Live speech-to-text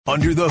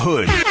Under the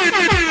Hood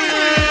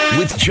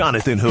with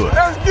Jonathan Hood.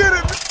 Let's get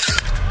it.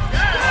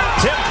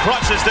 Tim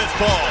crushes this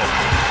ball.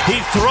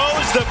 He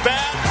throws the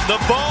bat. The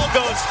ball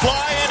goes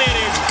flying and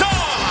it's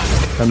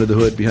gone. Under the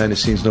hood, behind the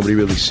scenes, nobody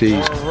really sees.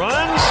 Runs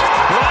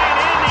right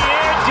in the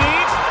air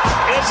deep.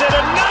 Is it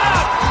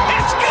enough?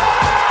 It's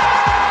gone.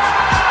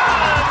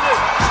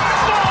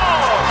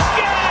 Ball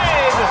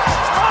game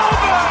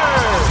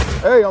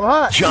over. Hey, I'm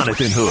hot.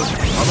 Jonathan Hood.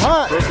 I'm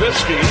hot.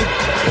 Trubisky,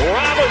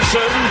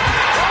 Robinson.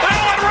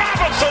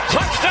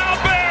 Touchdown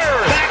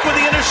Bears! Back with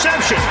the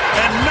interception,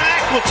 and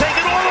Mack will take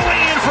it all the way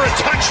in for a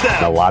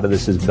touchdown. A lot of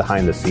this is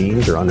behind the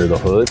scenes or under the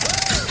hood.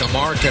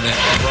 DeMarcus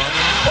running.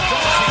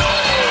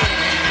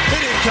 He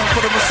didn't come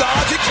for the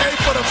massage, he came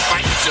for the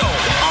fight show.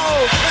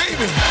 Oh,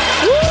 baby.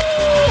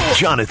 Woo!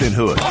 Jonathan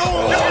Hood.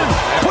 Oh,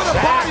 put a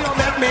body on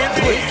that man,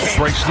 please.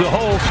 Breaks the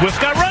hole. Swift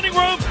got running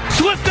room.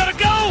 Swift got to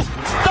go.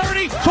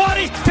 30,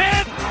 20,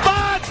 10,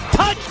 5.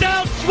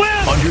 Touchdown,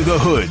 Swift. Under the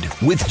Hood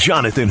with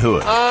Jonathan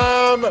Hood.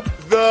 I'm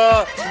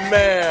the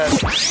man.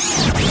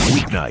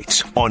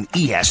 Weeknights on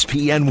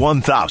ESPN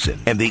 1000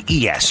 and the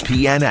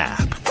ESPN app.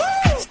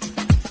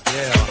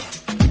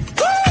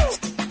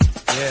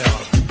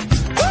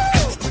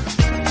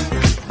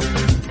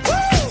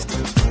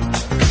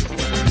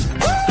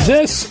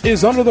 This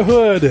is Under the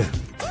Hood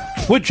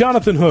with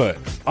Jonathan Hood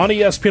on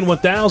ESPN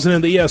 1000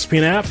 and the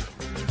ESPN app.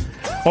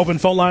 Open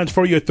phone lines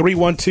for you at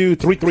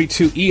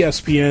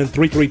 312-332-ESPN,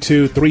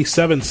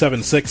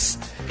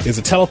 332-3776 is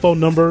a telephone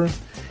number.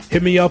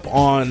 Hit me up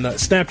on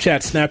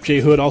Snapchat,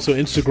 SnapJHood, also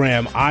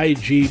Instagram,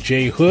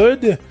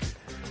 IGJHood.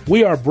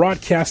 We are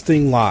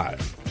broadcasting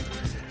live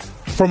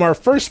from our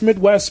First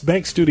Midwest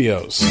Bank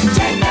Studios.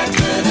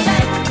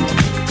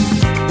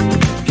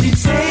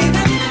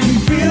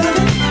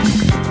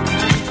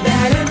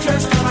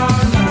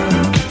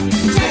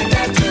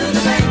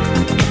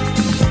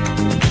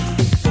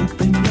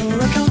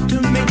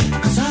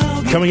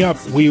 Coming up,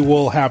 we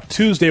will have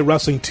Tuesday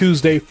Wrestling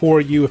Tuesday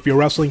for you. If you're a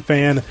wrestling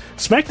fan,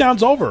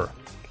 SmackDown's over.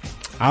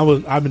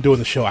 I've been doing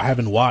the show. I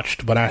haven't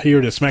watched, but I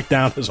hear that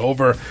SmackDown is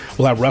over.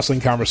 We'll have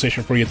wrestling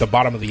conversation for you at the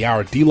bottom of the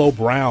hour. D'Lo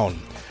Brown,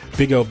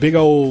 big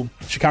old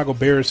Chicago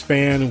Bears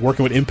fan,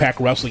 working with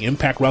Impact Wrestling.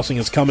 Impact Wrestling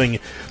is coming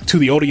to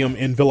the Odeum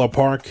in Villa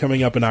Park,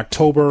 coming up in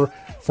October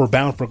for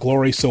Bound for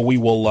Glory. So we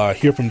will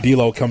hear from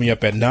D'Lo coming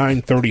up at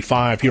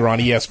 9:35 here on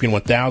ESPN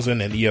 1000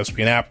 and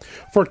ESPN app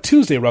for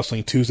Tuesday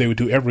Wrestling Tuesday. We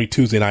do every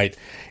Tuesday night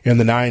in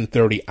the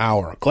 9:30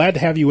 hour. Glad to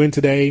have you in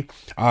today.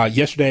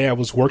 Yesterday I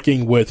was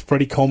working with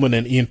Freddie Coleman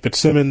and Ian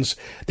Fitzsimmons.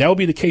 That will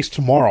be the case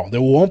tomorrow.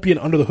 There won't be an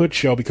Under the Hood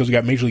show because we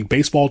got Major League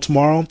Baseball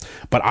tomorrow,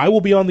 but I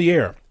will be on the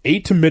air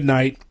 8 to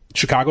midnight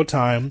Chicago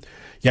time.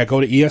 Yeah,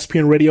 go to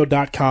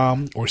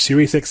ESPNradio.com or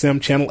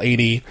SiriusXM Channel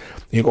 80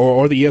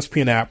 or the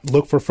ESPN app.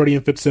 Look for Freddie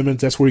and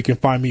Fitzsimmons. That's where you can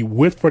find me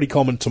with Freddie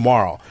Coleman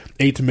tomorrow,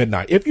 8 to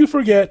midnight. If you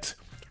forget,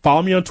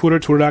 follow me on Twitter,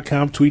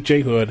 twitter.com,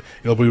 tweetjhood.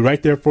 It'll be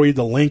right there for you,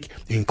 the link.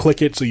 You can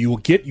click it so you will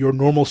get your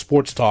normal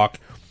sports talk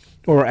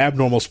or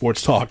abnormal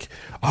sports talk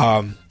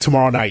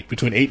tomorrow night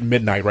between 8 and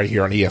midnight right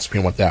here on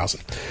ESPN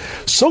 1000.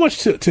 So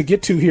much to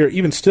get to here,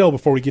 even still,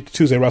 before we get to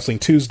Tuesday Wrestling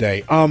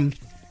Tuesday.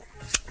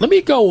 Let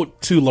me go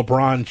to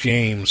LeBron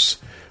James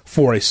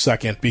for a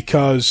second,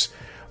 because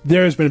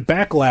there has been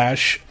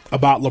backlash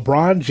about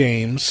LeBron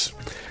James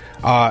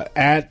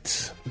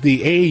at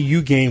the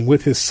AAU game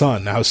with his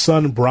son. Now, his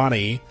son,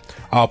 Bronny,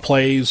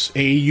 plays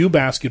AAU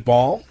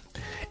basketball,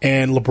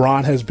 and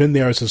LeBron has been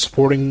there as a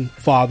supporting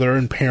father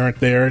and parent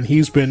there, and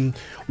he's been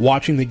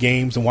watching the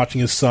games and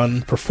watching his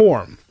son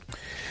perform.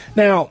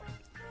 Now,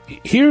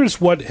 here's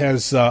what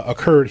has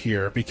occurred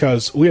here,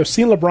 because we have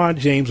seen LeBron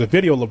James, a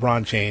video of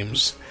LeBron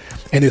James,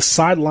 and his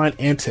sideline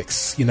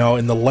antics, in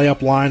the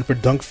layup line for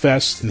Dunk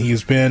Fest, and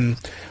he's been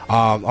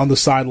on the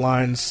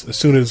sidelines as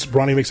soon as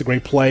Bronny makes a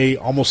great play,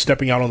 almost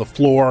stepping out on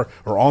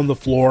the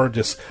floor,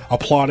 just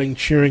applauding,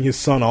 cheering his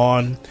son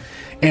on.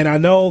 And I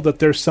know that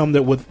there's some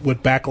that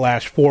would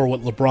backlash for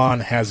what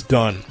LeBron has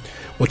done.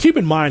 Well, keep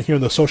in mind here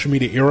in the social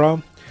media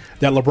era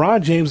that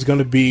LeBron James is going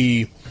to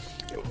be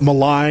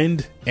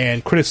maligned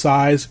and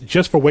criticized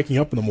just for waking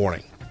up in the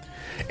morning.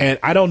 And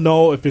I don't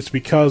know if it's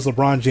because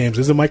LeBron James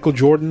isn't Michael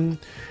Jordan,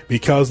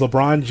 because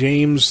LeBron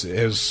James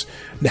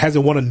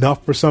hasn't won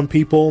enough for some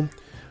people.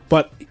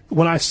 But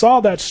when I saw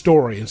that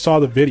story and saw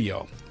the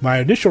video, my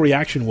initial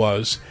reaction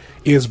was,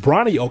 is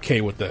Bronny okay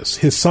with this?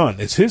 His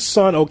son. Is his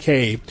son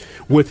okay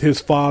with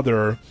his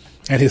father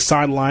and his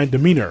sideline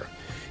demeanor?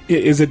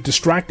 Is it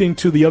distracting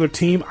to the other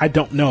team? I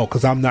don't know,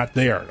 because I'm not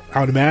there. I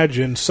would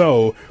imagine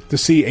so, to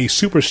see a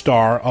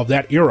superstar of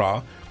that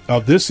era,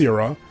 of this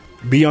era,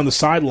 be on the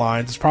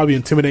sidelines. It's probably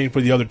intimidating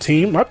for the other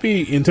team. Might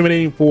be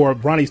intimidating for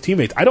Bronny's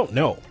teammates. I don't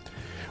know.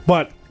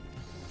 But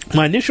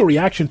my initial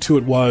reaction to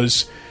it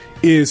was,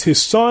 is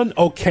his son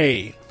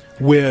okay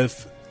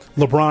with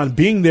LeBron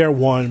being there,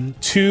 1,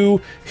 2,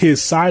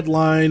 his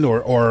sideline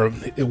or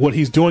what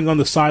he's doing on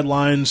the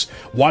sidelines,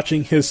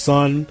 watching his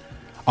son?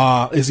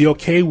 Is he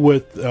okay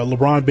with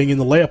LeBron being in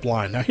the layup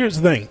line? Now, here's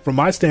the thing. From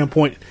my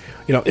standpoint,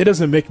 it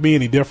doesn't make me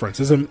any difference.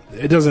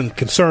 It doesn't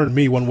concern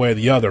me one way or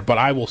the other. But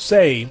I will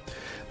say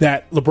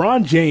that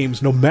LeBron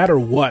James, no matter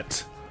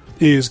what,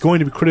 is going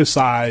to be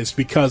criticized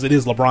because it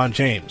is LeBron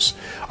James.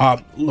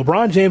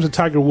 LeBron James and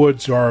Tiger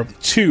Woods are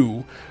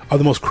two of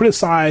the most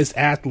criticized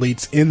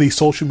athletes in the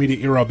social media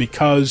era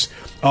because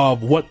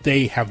of what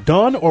they have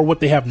done or what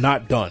they have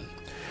not done.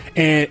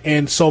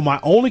 And so my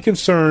only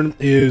concern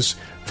is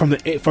from the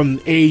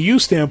AAU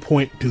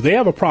standpoint, do they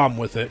have a problem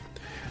with it?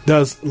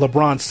 Does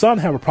LeBron's son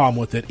have a problem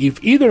with it?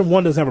 If either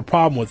one doesn't have a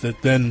problem with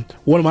it, then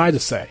what am I to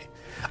say?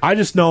 I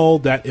just know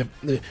that if,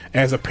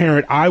 as a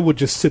parent, I would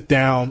just sit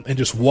down and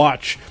just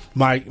watch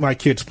my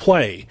kids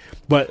play.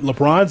 But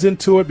LeBron's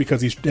into it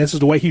because this is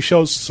the way he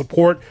shows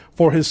support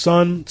for his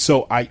son.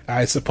 So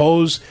I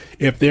suppose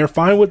if they're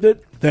fine with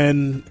it,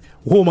 then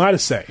who am I to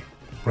say,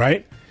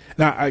 right?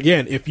 Now,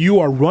 again, if you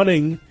are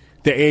running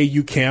the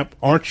AAU camp,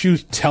 aren't you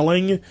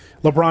telling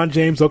LeBron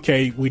James,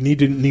 okay, we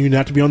need you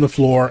not to be on the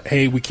floor.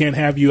 Hey, we can't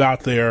have you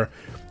out there.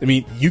 I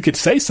mean, you could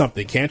say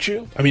something, can't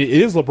you? I mean,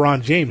 it is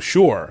LeBron James,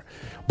 sure.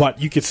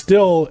 But you could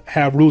still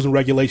have rules and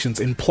regulations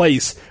in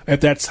place if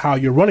that's how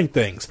you're running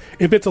things.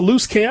 If it's a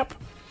loose camp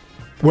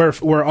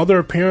where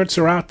other parents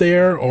are out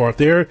there, or if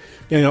they're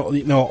you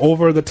know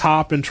over the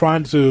top and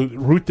trying to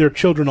root their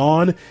children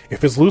on,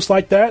 if it's loose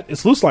like that,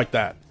 it's loose like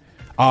that.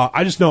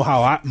 I just know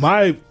how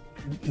my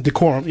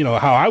decorum,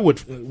 how I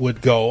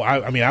would go.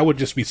 I mean, I would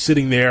just be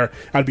sitting there.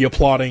 I'd be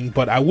applauding,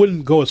 but I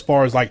wouldn't go as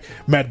far as like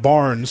Matt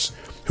Barnes,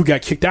 who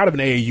got kicked out of an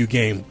AAU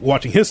game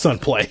watching his son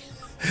play.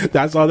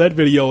 I saw that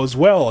video as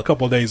well a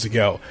couple of days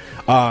ago.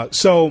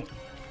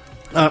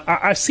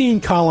 I've seen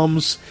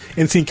columns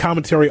and seen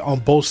commentary on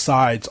both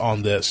sides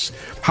on this.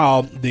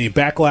 How the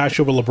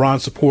backlash over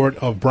LeBron's support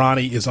of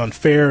Bronny is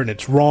unfair and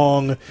it's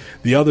wrong.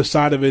 The other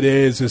side of it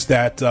is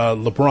that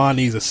LeBron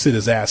needs to sit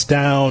his ass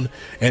down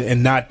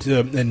and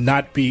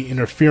not be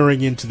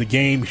interfering into the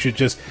game. He should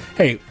just,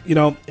 hey,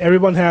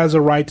 everyone has a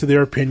right to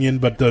their opinion,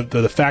 but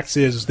the fact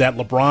is that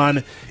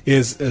LeBron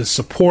is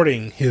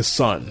supporting his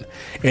son,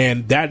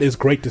 and that is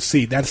great to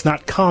see. That's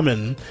not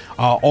common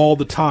all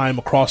the time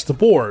across the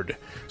board.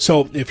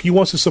 So if he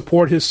wants to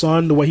support his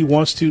son the way he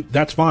wants to,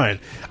 that's fine.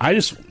 I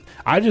just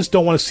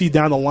don't want to see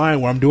down the line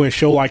where I'm doing a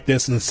show like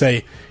this and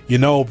say,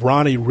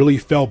 Bronny really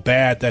felt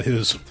bad that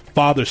his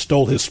father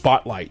stole his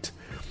spotlight.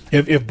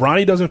 If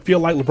Bronny doesn't feel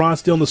like LeBron's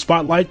still in the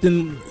spotlight,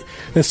 then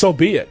so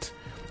be it.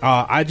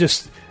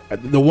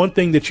 The one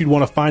thing that you'd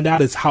want to find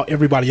out is how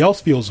everybody else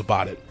feels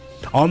about it.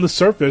 On the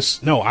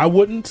surface, no, I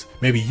wouldn't.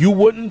 Maybe you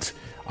wouldn't.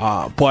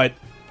 But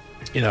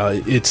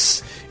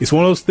it's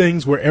one of those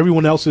things where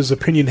everyone else's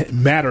opinion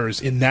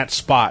matters in that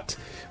spot.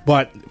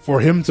 But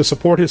for him to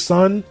support his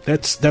son,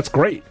 that's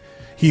great.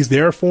 He's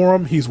there for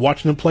him. He's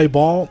watching him play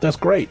ball. That's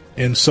great.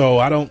 And so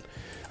I don't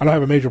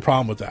have a major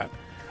problem with that.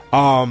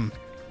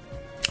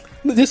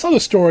 This other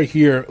story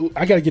here,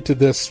 I got to get to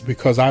this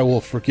because I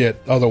will forget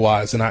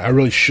otherwise, and I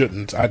really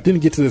shouldn't. I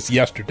didn't get to this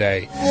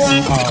yesterday.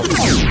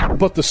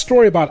 But the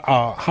story about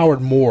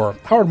Howard Moore.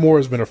 Howard Moore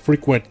has been a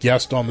frequent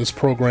guest on this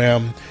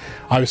program.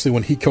 Obviously,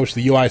 when he coached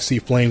the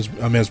UIC Flames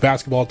men's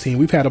basketball team,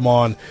 we've had him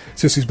on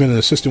since he's been an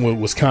assistant with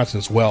Wisconsin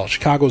as well,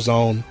 Chicago's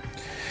own.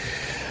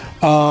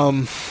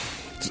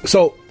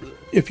 So,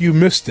 if you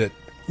missed it,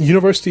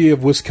 University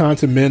of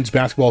Wisconsin men's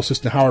basketball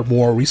assistant Howard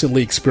Moore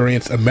recently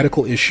experienced a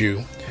medical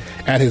issue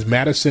at his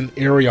Madison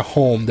area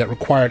home that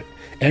required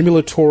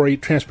ambulatory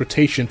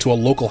transportation to a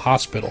local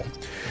hospital.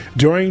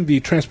 During the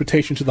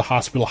transportation to the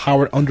hospital,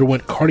 Howard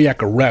underwent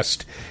cardiac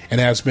arrest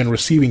and has been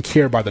receiving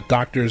care by the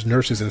doctors,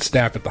 nurses, and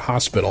staff at the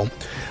hospital.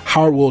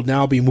 Howard will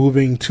now be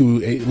moving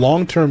to a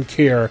long-term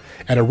care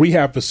at a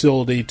rehab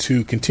facility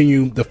to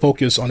continue the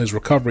focus on his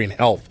recovery and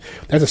health.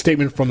 That's a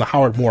statement from the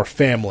Howard Moore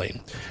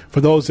family.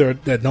 For those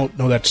that don't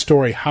know that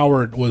story,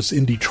 Howard was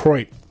in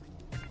Detroit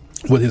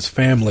with his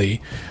family.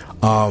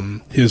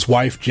 His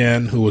wife,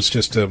 Jen, who was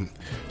just a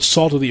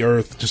salt of the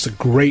earth, just a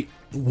great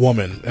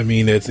woman. I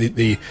mean, it's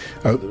the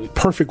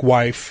perfect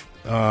wife,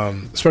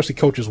 especially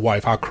coach's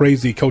wife, how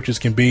crazy coaches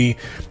can be.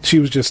 She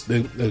was just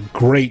a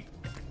great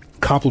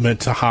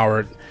compliment to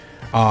Howard.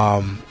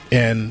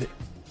 And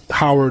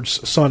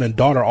Howard's son and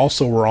daughter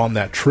also were on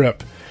that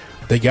trip.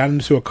 They got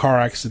into a car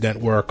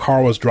accident where a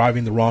car was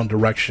driving the wrong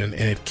direction,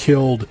 and it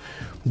killed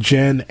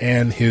Jen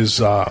and his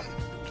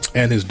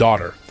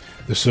daughter.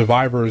 The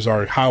survivors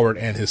are Howard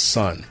and his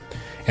son.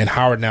 And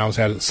Howard now has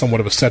had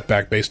somewhat of a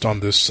setback based on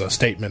this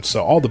statement.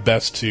 So all the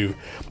best to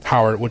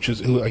Howard, which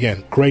is,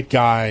 again, great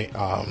guy.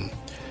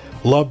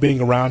 Love being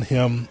around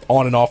him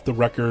on and off the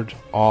record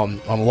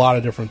on a lot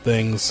of different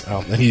things.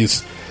 And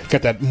he's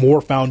got that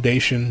Moore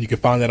Foundation. You can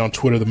find that on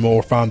Twitter, the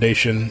Moore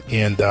Foundation.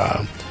 And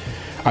I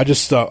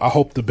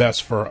hope the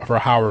best for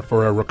Howard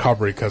for a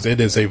recovery, because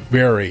it is a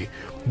very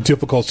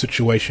difficult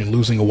situation,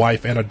 losing a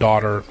wife and a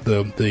daughter.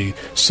 The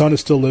son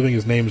is still living.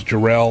 His name is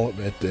Jarrell,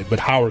 but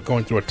Howard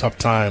going through a tough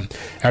time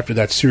after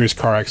that serious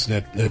car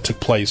accident that took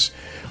place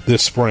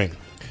this spring.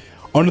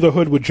 Under the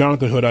Hood with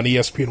Jonathan Hood on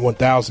ESPN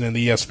 1000 and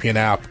the ESPN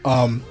app.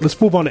 Let's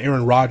move on to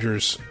Aaron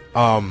Rodgers.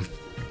 Aaron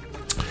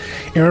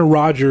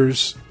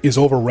Rodgers is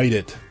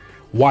overrated.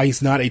 Why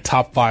he's not a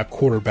top 5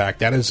 quarterback.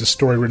 That is a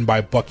story written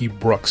by Bucky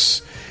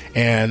Brooks.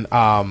 And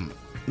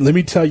let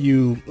me tell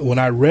you, when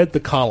I read the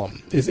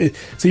column, so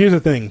here's the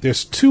thing.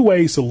 There's two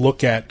ways to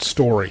look at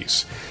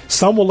stories.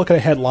 Some will look at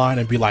a headline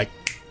and be like,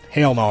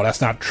 hell no,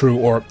 that's not true,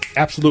 or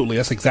absolutely,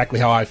 that's exactly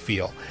how I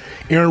feel.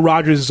 Aaron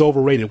Rodgers is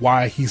overrated.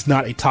 Why? He's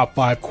not a top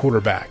 5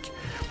 quarterback.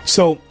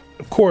 So,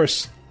 of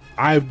course,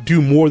 I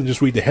do more than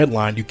just read the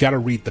headline. You got to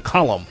read the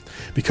column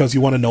because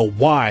you want to know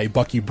why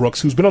Bucky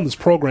Brooks, who's been on this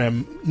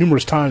program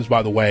numerous times,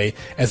 by the way,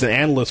 as an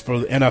analyst for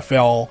the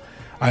NFL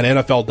on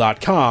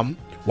NFL.com,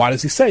 why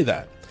does he say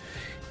that?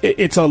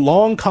 It's a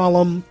long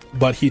column,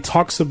 but he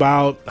talks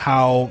about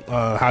how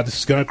this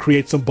is going to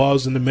create some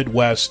buzz in the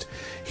Midwest.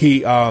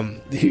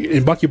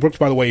 And Bucky Brooks,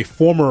 by the way,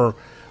 former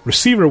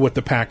receiver with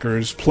the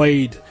Packers,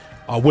 played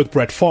with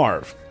Brett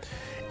Favre.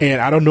 And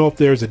I don't know if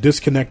there's a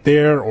disconnect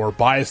there or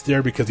bias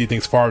there because he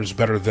thinks Favre is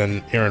better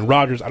than Aaron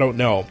Rodgers. I don't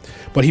know.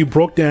 But he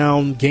broke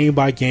down game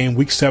by game,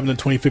 Week 7 of the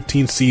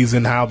 2015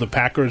 season, how the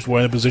Packers were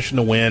in a position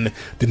to win,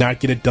 did not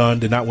get it done,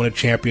 did not win a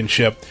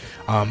championship,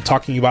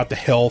 talking about the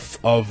health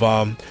of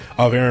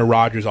Aaron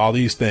Rodgers, all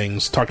these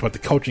things, talked about the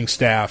coaching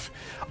staff.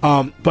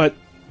 But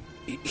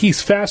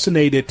he's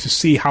fascinated to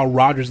see how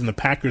Rodgers and the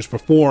Packers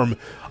perform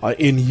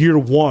in year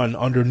one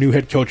under new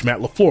head coach Matt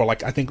LaFleur,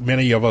 like I think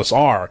many of us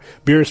are.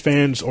 Bears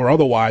fans or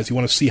otherwise, you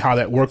want to see how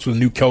that works with a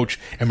new coach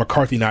and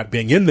McCarthy not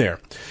being in there.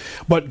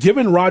 But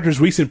given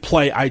Rodgers' recent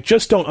play, I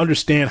just don't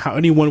understand how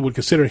anyone would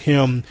consider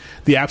him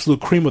the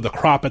absolute cream of the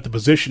crop at the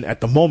position at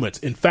the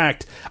moment. In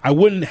fact, I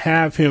wouldn't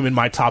have him in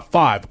my top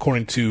 5,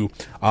 according to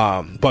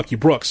Bucky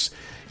Brooks.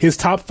 His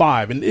top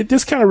 5, and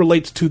this kind of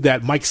relates to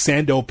that Mike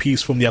Sando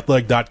piece from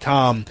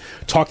theathletic.com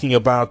talking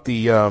about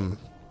the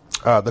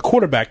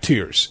quarterback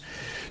tiers.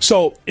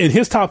 So in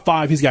his top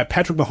 5, he's got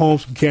Patrick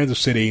Mahomes from Kansas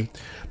City,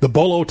 the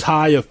bolo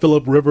tie of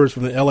Phillip Rivers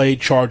from the LA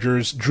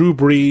Chargers, Drew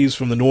Brees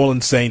from the New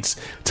Orleans Saints.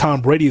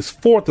 Tom Brady is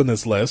 4th on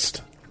this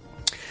list,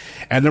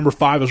 and number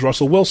 5 is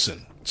Russell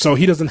Wilson. So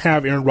he doesn't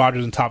have Aaron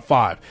Rodgers in top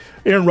 5.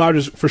 Aaron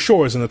Rodgers for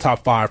sure is in the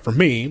top 5 for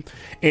me,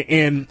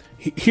 and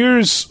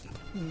here's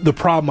the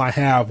problem I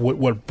have with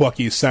what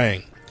Bucky is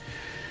saying.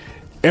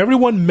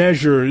 Everyone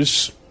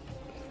measures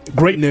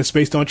greatness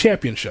based on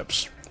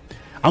championships.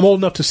 I'm old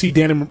enough to see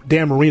Dan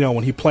Marino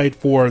when he played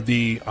for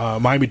the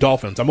Miami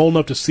Dolphins. I'm old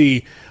enough to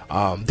see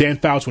Dan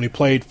Fouts when he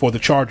played for the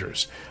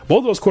Chargers. Both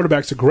of those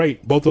quarterbacks are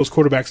great. Both those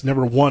quarterbacks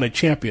never won a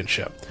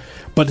championship.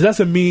 But it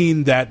doesn't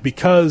mean that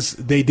because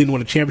they didn't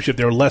win a championship,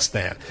 they were less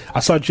than. I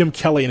saw Jim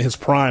Kelly in his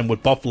prime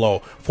with Buffalo,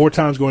 4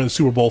 times going to the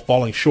Super Bowl,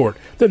 falling short.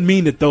 Doesn't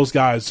mean that those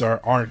guys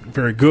aren't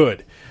very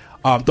good.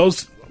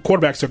 Those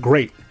quarterbacks are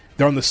great.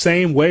 They're on the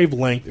same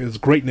wavelength as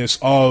greatness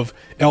of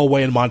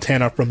Elway and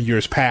Montana from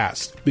years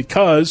past.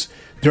 Because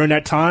during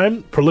that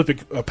time,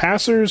 prolific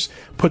passers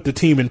put the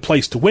team in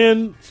place to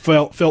win.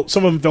 Some of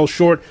them fell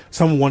short.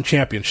 Some won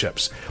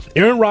championships.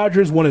 Aaron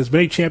Rodgers won as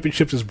many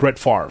championships as Brett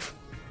Favre.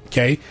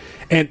 Okay?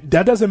 And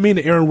that doesn't mean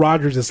that Aaron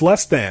Rodgers is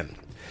less than.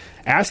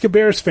 Ask a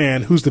Bears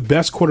fan who's the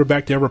best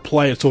quarterback to ever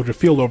play at Soldier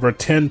Field over a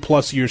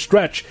 10-plus year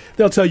stretch.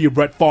 They'll tell you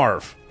Brett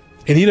Favre.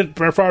 And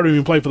Brett Favre didn't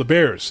even play for the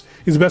Bears.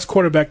 He's the best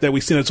quarterback that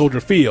we've seen at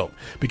Soldier Field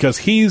because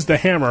he's the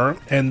hammer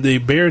and the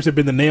Bears have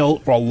been the nail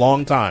for a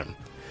long time.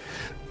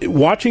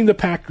 Watching the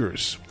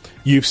Packers,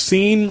 you've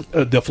seen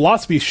the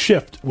philosophy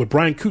shift with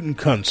Brian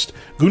Gutekunst.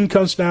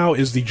 Gutekunst now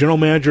is the general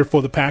manager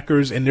for the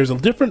Packers, and there's a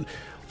different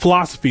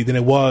philosophy than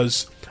it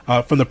was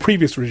from the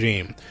previous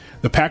regime.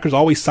 The Packers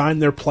always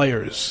signed their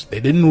players. They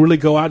didn't really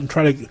go out and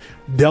try to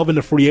delve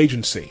into free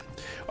agency.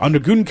 Under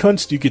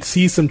Gutekunst, you could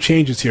see some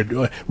changes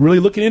here, really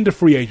looking into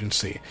free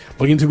agency,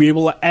 looking to be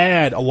able to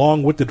add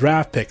along with the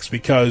draft picks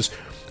because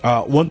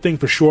one thing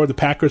for sure, the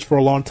Packers for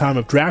a long time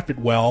have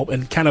drafted well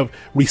and kind of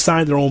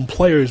re-signed their own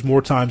players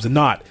more times than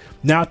not.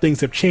 Now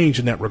things have changed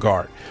in that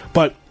regard.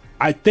 But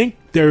I think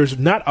there's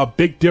not a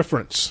big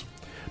difference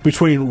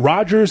between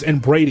Rodgers and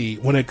Brady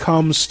when it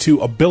comes to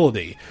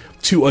ability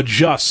to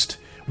adjust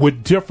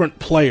with different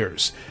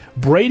players.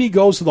 Brady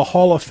goes to the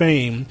Hall of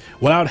Fame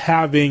without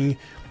having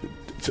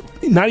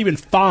not even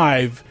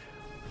 5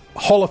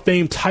 Hall of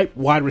Fame type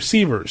wide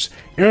receivers.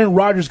 Aaron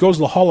Rodgers goes to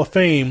the Hall of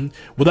Fame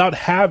without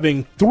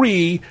having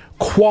 3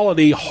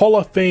 quality Hall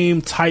of Fame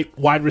type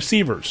wide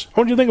receivers.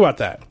 What do you think about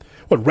that?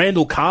 What,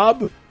 Randall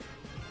Cobb?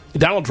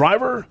 Donald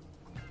Driver?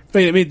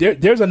 I mean,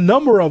 there's a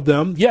number of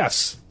them,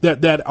 yes,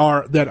 that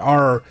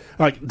are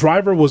like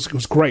Driver was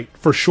great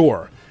for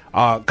sure.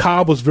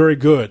 Cobb was very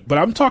good, but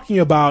I'm talking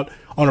about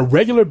on a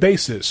regular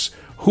basis.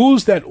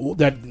 Who's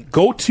that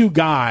go-to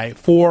guy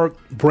for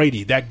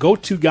Brady, that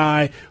go-to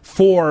guy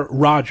for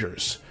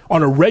Rodgers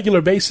on a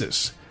regular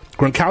basis?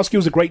 Gronkowski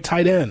was a great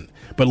tight end,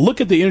 but look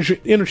at the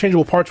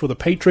interchangeable parts with the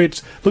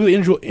Patriots. Look at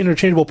the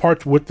interchangeable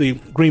parts with the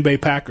Green Bay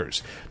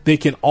Packers. They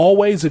can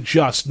always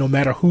adjust no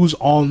matter who's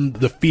on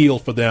the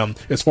field for them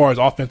as far as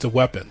offensive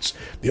weapons.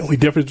 The only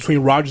difference between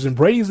Rodgers and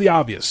Brady is the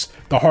obvious,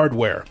 the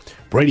hardware.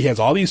 Brady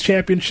has all these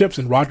championships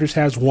and Rodgers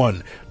has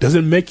one.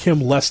 Doesn't make him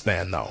less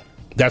than, though.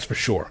 That's for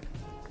sure.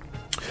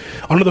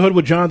 Under the Hood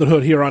with Jonathan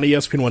Hood here on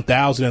ESPN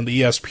 1000 and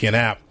the ESPN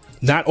app.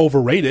 Not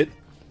overrated.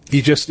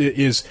 He just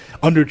is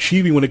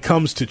underachieving when it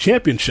comes to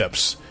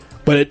championships.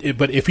 But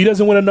if he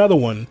doesn't win another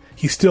one,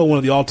 he's still one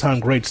of the all-time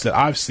greats that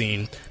I've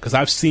seen, because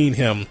I've seen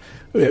him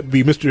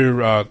be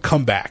Mr.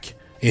 Comeback,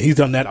 and he's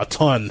done that a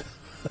ton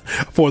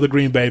for the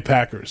Green Bay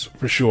Packers,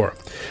 for sure.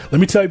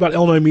 Let me tell you about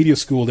Illinois Media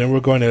School, then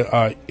we're going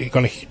to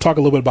talk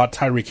a little bit about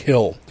Tyreek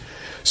Hill.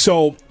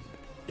 So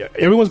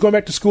everyone's going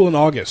back to school in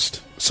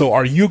August. So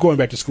are you going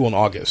back to school in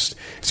August?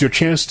 It's your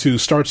chance to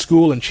start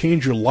school and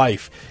change your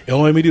life.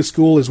 Illinois Media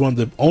School is one of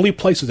the only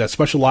places that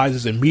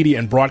specializes in media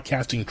and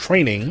broadcasting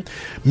training.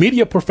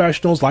 Media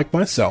professionals like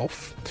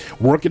myself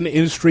work in the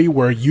industry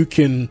where you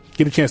can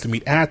get a chance to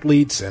meet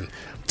athletes and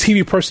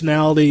TV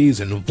personalities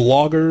and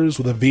vloggers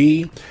with a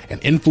V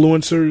and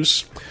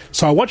influencers.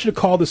 So I want you to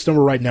call this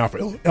number right now for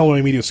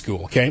Illinois Media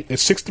School, okay?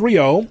 It's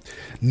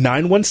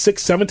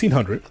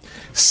 630-916-1700,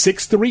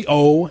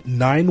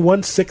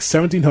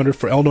 630-916-1700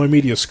 for Illinois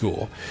Media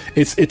School.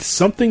 It's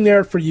something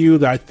there for you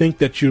that I think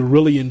that you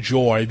really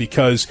enjoy,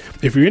 because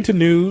if you're into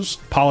news,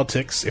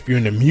 politics, if you're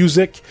into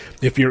music,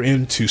 if you're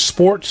into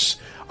sports,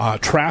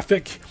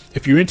 traffic,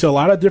 if you're into a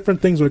lot of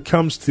different things when it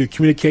comes to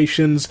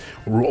communications,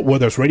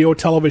 whether it's radio,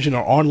 television,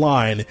 or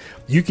online,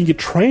 you can get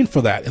trained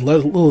for that in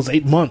as little as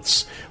 8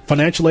 months.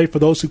 Financial aid for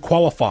those who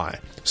qualify.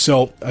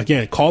 So,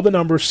 again, call the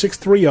number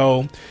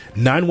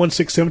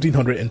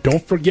 630-916-1700. And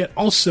don't forget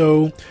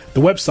also the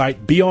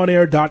website,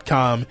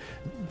 beonair.com.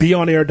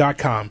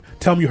 beonair.com.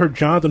 Tell them you heard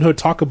Jonathan Hood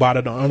talk about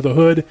it on Under the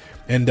Hood,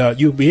 and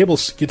you'll be able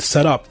to get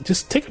set up.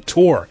 Just take a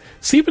tour.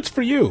 See if it's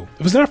for you.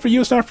 If it's not for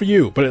you, it's not for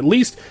you. But at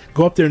least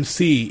go up there and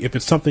see if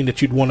it's something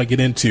that you'd want to get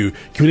into.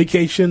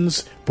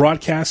 Communications,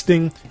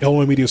 broadcasting,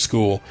 Illinois Media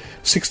School,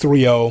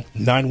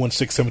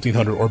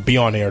 630-916-1700 or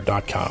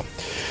beonair.com.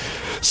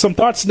 Some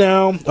thoughts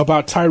now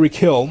about Tyreek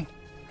Hill.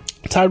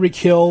 Tyreek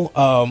Hill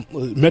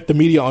met the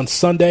media on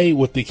Sunday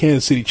with the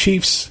Kansas City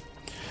Chiefs.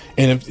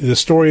 And the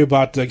story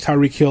about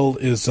Tyreek Hill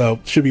is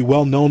should be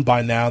well known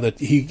by now, that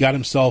he got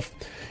himself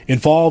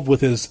involved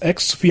with his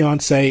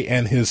ex-fiancée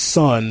and his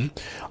son.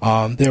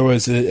 There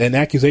was an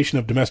accusation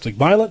of domestic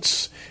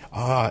violence,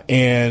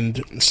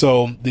 and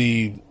so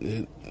the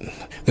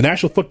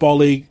National Football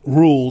League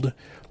ruled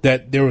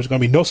that there was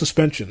going to be no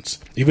suspensions,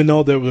 even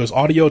though there was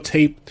audio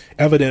tape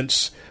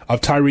evidence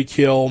of Tyreek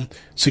Hill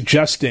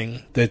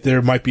suggesting that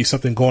there might be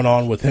something going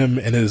on with him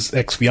and his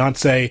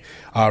ex-fiancée.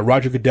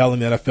 Roger Goodell in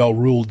the NFL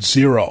ruled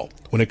 0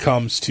 when it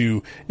comes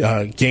to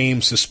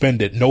games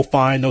suspended. No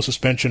fine, no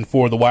suspension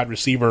for the wide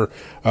receiver,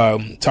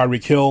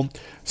 Tyreek Hill.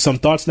 Some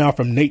thoughts now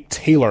from Nate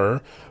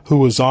Taylor, who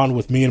was on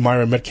with me and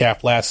Myron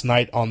Metcalf last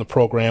night on the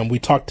program. We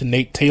talked to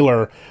Nate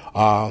Taylor,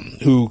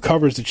 who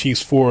covers the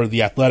Chiefs for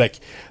The Athletic.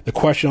 The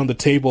question on the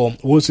table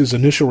was his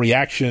initial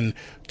reaction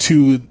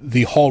to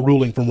the Hall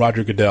ruling from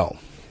Roger Goodell.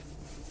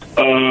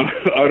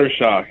 Utter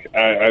shock.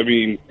 I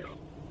mean,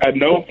 at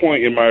no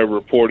point in my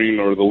reporting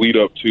or the lead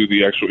up to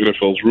the actual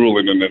NFL's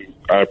ruling, and then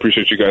I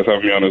appreciate you guys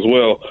having me on as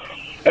well,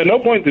 at no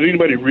point did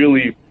anybody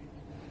really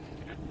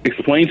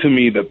explain to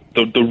me that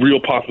the real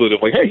possibility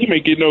of, like, hey, he may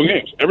get no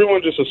games.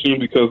 Everyone just assumed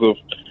because of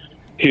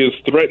his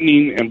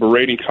threatening and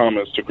berating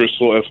comments to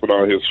Crystal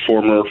Espinal, his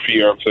former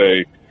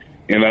fiancée,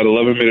 in that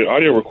 11-minute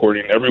audio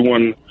recording,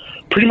 everyone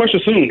pretty much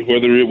assumed,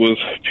 whether it was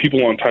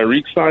people on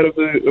Tyreek's side of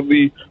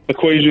the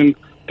equation,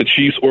 the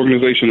Chiefs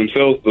organization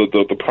themselves,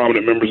 the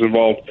prominent members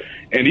involved,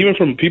 and even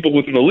from people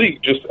within the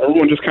league, just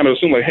everyone just kind of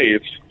assumed, like, hey,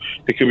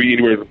 it could be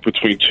anywhere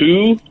between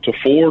 2 to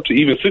 4 to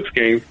even 6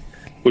 games,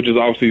 which is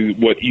obviously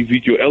what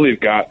Ezekiel Elliott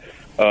got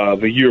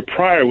the year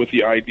prior, with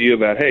the idea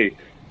that, hey,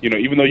 you know,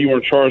 even though you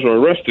weren't charged or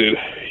arrested,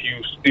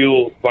 you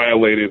still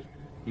violated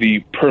the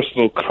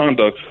personal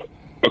conduct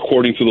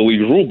according to the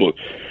league's rulebook.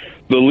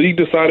 The league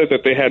decided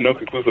that they had no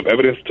conclusive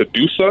evidence to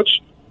do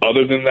such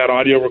other than that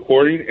audio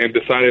recording, and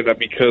decided that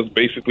because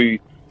basically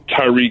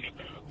Tyreek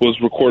was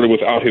recorded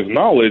without his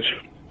knowledge,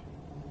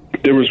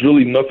 there was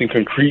really nothing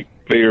concrete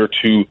there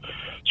to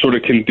sort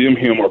of condemn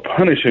him or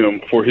punish him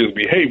for his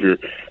behavior.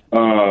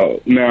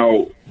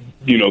 Now,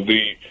 you know,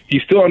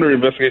 he's still under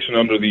investigation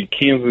under the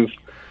Kansas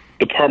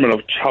Department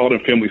of Child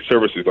and Family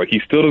Services. Like, he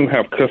still doesn't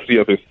have custody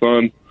of his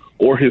son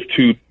or his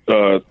 2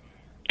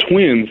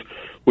 twins,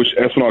 which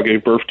Espinal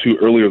gave birth to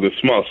earlier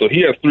this month. So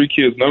he has 3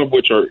 kids, none of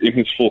which are in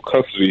his full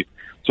custody.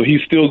 So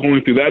he's still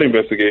going through that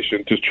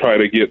investigation to try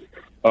to get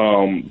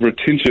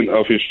retention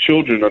of his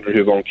children under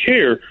his own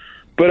care.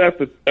 But at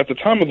the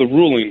time of the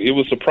ruling, it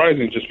was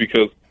surprising just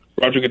because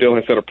Roger Goodell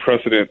has set a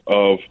precedent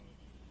of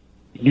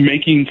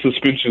making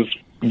suspensions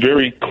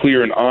very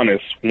clear and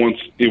honest once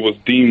it was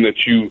deemed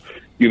that you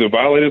either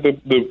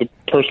violated the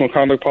personal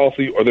conduct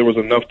policy or there was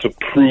enough to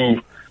prove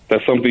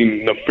that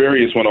something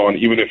nefarious went on,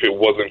 even if it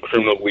wasn't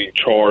criminally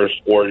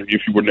charged or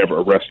if you were never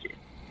arrested.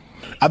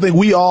 I think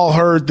we all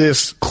heard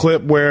this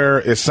clip where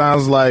it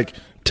sounds like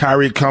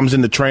Tyreek comes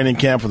into training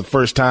camp for the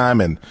first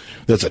time and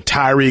there's a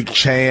Tyreek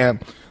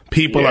chant.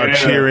 People are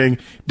cheering.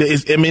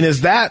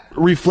 Is that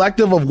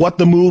reflective of what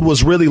the mood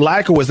was really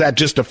like, or was that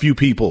just a few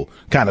people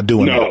kind of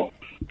doing it?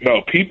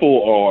 No,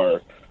 people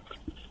are.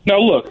 Now,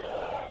 look,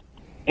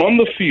 on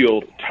the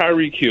field,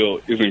 Tyreek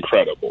Hill is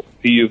incredible.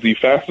 He is the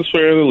fastest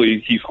player in the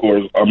league. He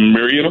scores a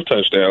myriad of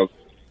touchdowns.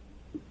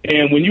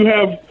 And when you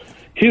have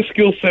his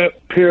skill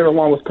set paired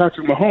along with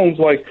Patrick Mahomes,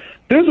 like,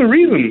 there's a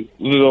reason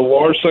that a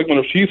large segment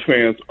of Chiefs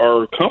fans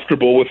are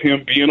comfortable with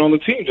him being on the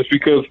team, just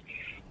because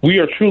we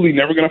are truly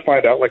never going to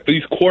find out. Like,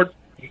 these court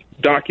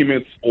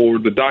documents or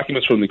the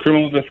documents from the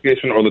criminal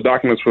investigation or the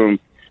documents from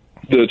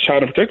the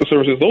Child Protective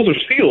Services, those are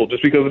sealed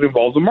just because it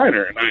involves a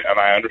minor, and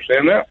I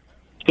understand that.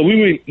 So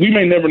we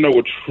may never know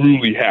what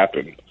truly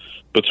happened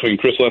between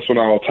Chris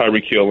Espinal,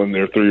 Tyreek Hill, and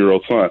their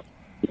 3-year-old son.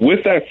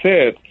 With that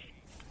said,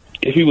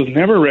 if he was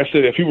never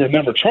arrested, if he were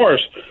never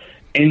charged,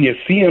 and you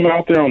see him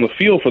out there on the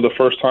field for the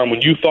first time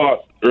when you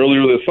thought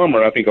earlier this summer,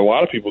 and I think a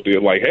lot of people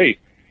did, like, hey,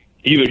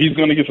 either he's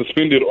going to get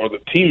suspended or the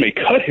team may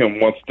cut him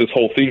once this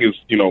whole thing is,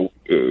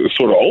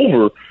 sort of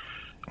over,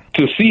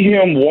 to see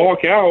him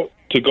walk out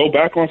to go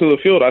back onto the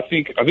field, I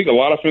think a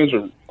lot of fans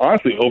are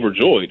honestly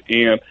overjoyed.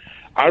 And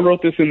I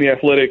wrote this in The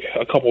Athletic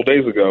a couple of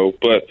days ago,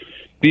 but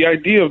the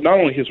idea of not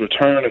only his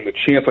return and the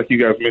chance, like you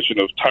guys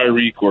mentioned, of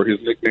Tyreek, or his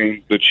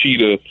nickname, the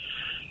Cheetah,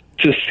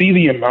 to see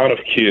the amount of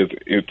kids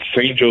in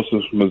St.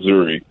 Joseph,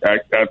 Missouri,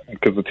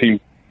 because the team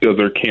does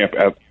their camp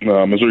at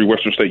Missouri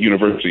Western State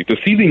University, to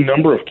see the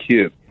number of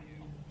kids,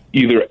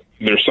 either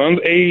their son's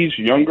age,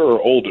 younger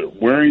or older,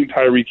 wearing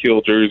Tyreek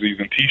Hill jerseys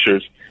and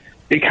T-shirts,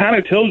 it kind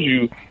of tells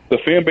you the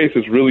fan base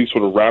has really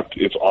sort of wrapped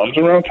its arms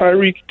around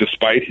Tyreek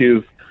despite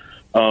his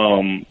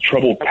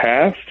troubled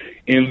past.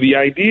 And the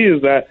idea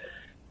is that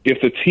if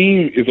the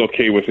team is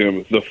okay with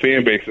him, the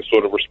fan base has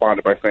sort of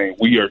responded by saying,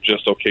 we are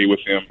just okay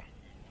with him,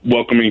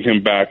 welcoming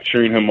him back,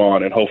 cheering him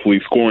on, and hopefully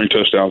scoring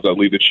touchdowns that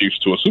lead the Chiefs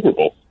to a Super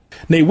Bowl.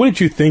 Nate, what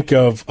did you think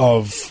of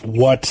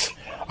what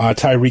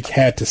Tyreek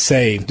had to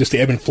say, just the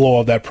ebb and flow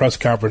of that press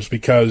conference?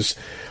 Because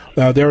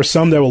there are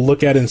some that will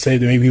look at it and say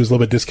that maybe he was a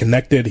little bit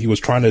disconnected. He was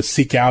trying to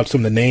seek out some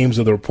of the names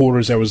of the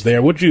reporters that was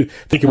there. What did you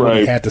think of what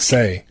he had to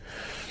say?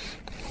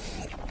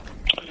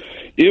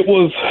 It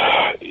was,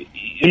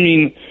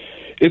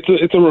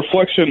 it's a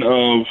reflection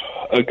of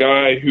a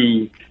guy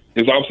who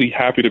is obviously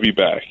happy to be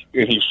back,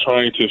 and he's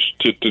trying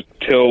to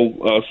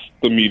tell us,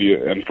 the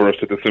media, and for us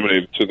to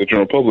disseminate it to the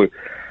general public,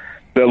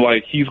 that,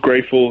 like, he's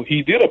grateful.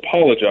 He did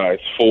apologize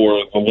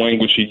for the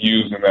language he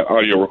used in that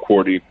audio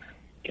recording.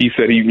 He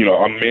said,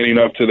 I'm manning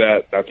up to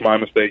that. That's my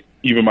mistake.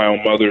 Even my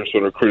own mother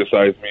sort of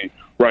criticized me,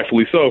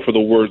 rightfully so, for the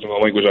words and the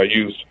language I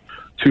used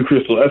to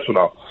Crystal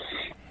Espinal.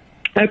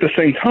 At the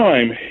same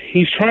time,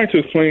 he's trying to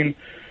explain,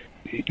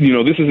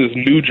 this is his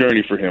new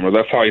journey for him, or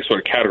that's how he sort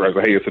of categorized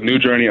it. Hey, it's a new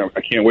journey.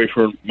 I can't wait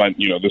for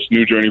this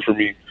new journey for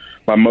me.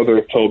 My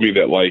mother told me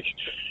that, like,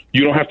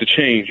 you don't have to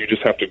change, you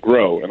just have to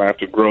grow, and I have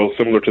to grow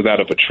similar to that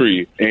of a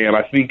tree. And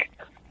I think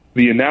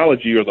the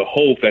analogy or the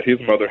hope that his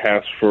mother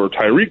has for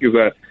Tyreek is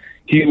that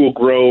he will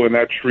grow and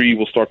that tree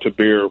will start to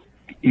bear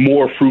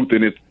more fruit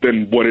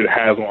than what it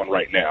has on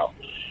right now.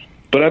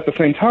 But at the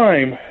same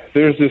time,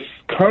 there's this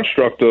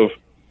construct of,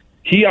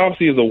 he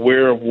obviously is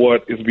aware of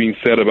what is being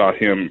said about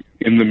him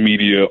in the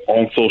media,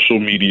 on social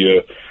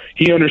media.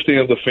 He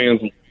understands the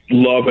fans'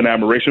 love and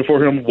admiration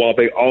for him, while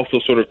they also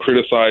sort of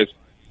criticize,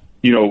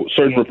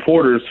 certain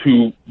reporters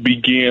who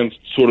began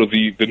sort of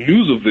the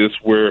news of this,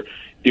 where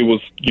it was,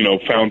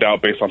 found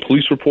out based on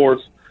police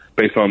reports,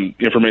 based on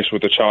information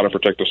with the Child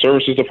Protective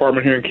Services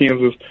Department here in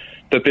Kansas,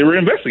 that they were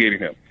investigating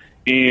him.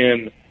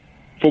 And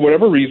for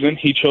whatever reason,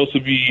 he chose to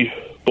be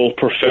both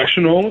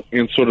professional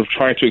and sort of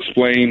trying to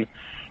explain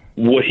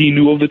what he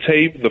knew of the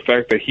tape, the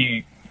fact that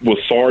he was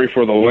sorry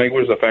for the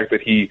language, the fact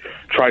that he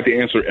tried to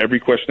answer every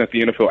question that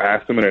the NFL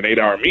asked him in an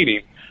 8-hour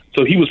meeting.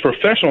 So he was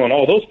professional in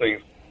all those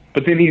things.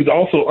 But then he's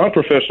also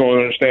unprofessional in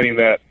understanding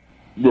that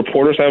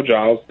reporters have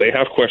jobs, they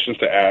have questions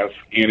to ask,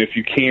 and if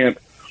you can't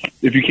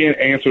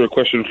answer a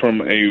question from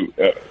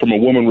a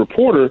woman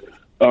reporter,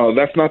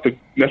 that's not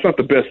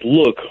the best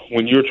look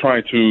when you're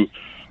trying to,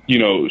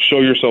 show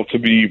yourself to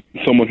be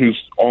someone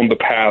who's on the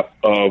path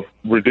of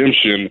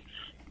redemption.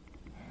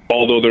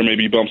 Although there may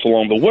be bumps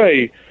along the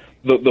way,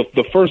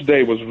 the first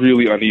day was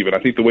really uneven. I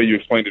think the way you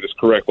explained it is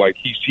correct. Like,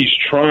 he's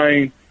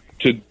trying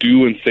to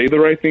do and say the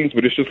right things,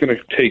 but it's just going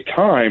to take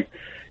time.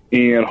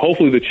 And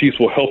hopefully the Chiefs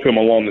will help him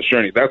along this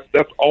journey.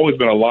 That's always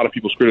been a lot of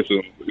people's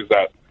criticism, is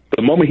that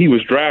the moment he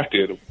was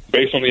drafted,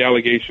 based on the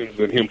allegations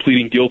and him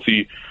pleading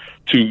guilty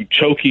to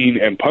choking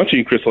and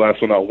punching Crystal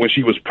Espinal when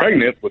she was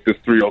pregnant with this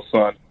 3-year-old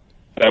son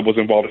that was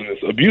involved in this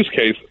abuse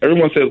case,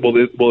 everyone says, well,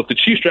 if the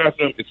Chiefs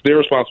drafted him, it's their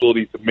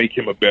responsibility to make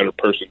him a better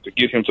person, to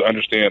get him to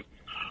understand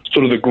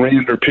sort of the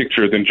grander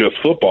picture than just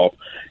football.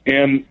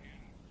 And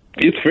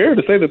it's fair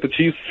to say that the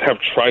Chiefs have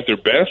tried their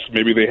best.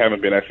 Maybe they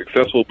haven't been as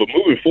successful, but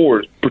moving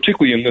forward,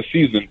 particularly in this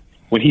season,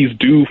 when he's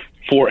due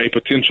for a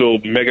potential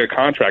mega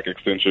contract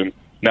extension,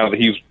 now that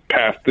he's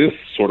past this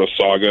sort of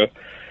saga,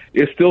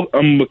 it's still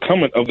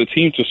incumbent of the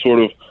team to sort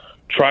of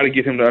try to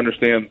get him to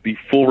understand the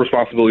full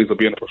responsibilities of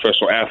being a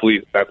professional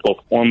athlete. That's both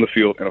on the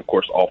field and, of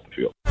course, off the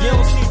field. You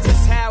don't see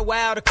just how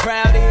wild the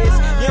crowd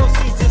is. You don't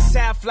see just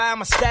how fly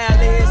my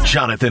style is.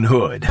 Jonathan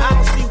Hood. I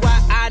don't see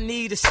why I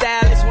need a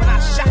stylist when I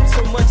shot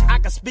so much I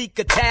can speak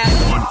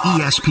Italian. On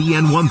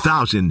ESPN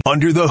 1000,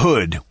 Under the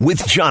Hood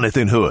with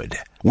Jonathan Hood.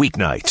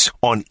 Weeknights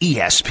on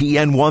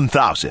ESPN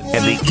 1000 and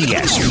the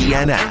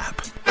ESPN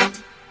app.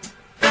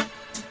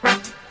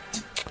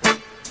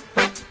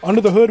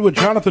 Under the Hood with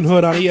Jonathan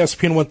Hood on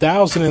ESPN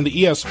 1000 and the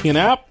ESPN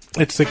app.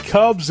 It's the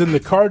Cubs and the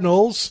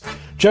Cardinals.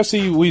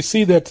 Jesse, we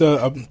see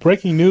that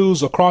breaking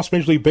news across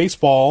Major League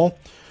Baseball.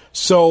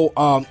 So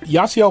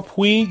Yasiel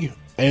Puig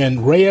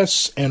and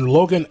Reyes and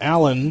Logan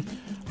Allen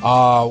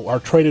are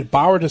traded.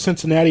 Bauer to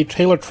Cincinnati,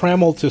 Taylor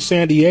Trammell to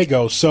San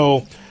Diego.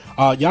 So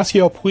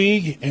Yasiel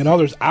Puig and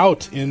others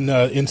out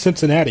in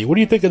Cincinnati. What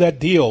do you think of that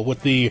deal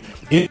with the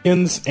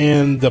Indians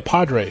and the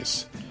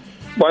Padres?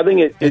 Well, I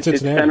think it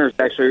centers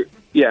actually.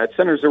 Yeah, it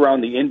centers around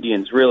the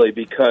Indians, really,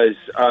 because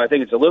I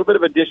think it's a little bit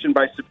of addition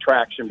by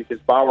subtraction because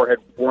Bauer had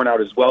worn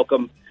out his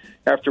welcome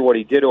after what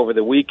he did over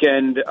the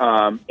weekend,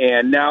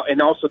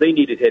 and also they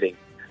needed hitting.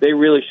 They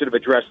really should have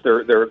addressed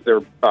their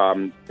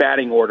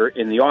batting order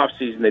in the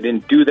offseason. They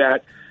didn't do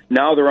that.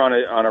 Now they're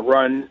on a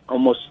run,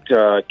 almost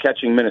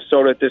catching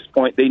Minnesota at this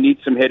point. They need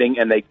some hitting,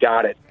 and they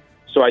got it.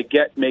 So I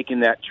get making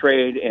that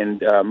trade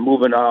and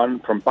moving on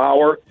from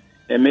Bauer.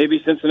 And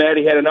maybe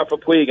Cincinnati had enough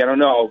of Puig. I don't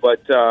know.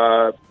 But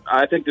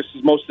I think this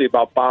is mostly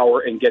about Bauer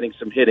and getting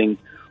some hitting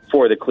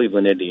for the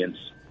Cleveland Indians.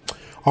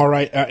 All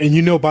right.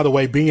 And by the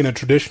way, being in a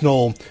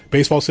traditional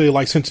baseball city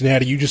like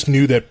Cincinnati, you just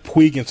knew that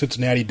Puig and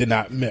Cincinnati did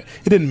not mix.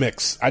 It didn't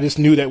mix. I just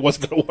knew that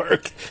wasn't going to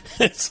work.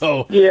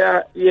 So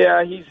Yeah,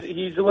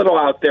 he's a little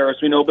out there, as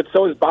we know, but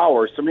so is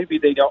Bauer. So maybe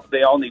they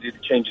all needed to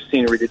change the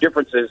scenery. The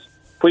difference is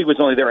Puig was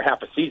only there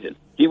half a season.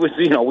 He was,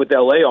 with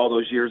L.A. all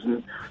those years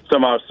and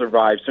somehow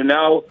survived. So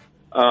now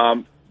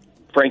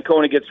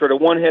Francona gets rid of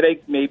one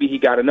headache. Maybe he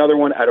got another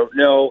one. I don't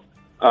know.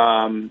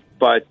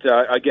 But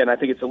again, I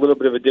think it's a little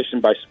bit of addition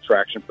by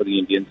subtraction for the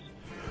Indians.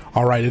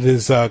 All right. It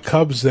is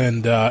Cubs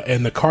and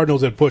the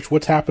Cardinals at Busch.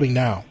 What's happening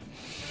now?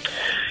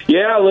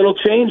 Yeah, a little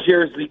change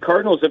here as the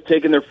Cardinals have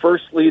taken their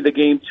first lead of the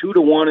game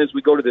 2-1 as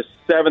we go to the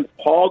seventh.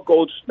 Paul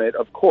Goldschmidt,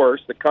 of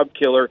course, the Cub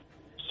killer,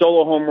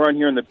 solo home run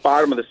here in the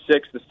bottom of the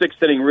sixth. The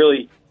sixth inning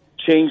really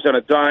changed on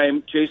a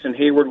dime. Jason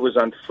Hayward was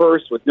on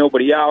first with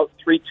nobody out.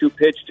 3-2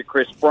 pitch to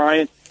Chris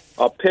Bryant.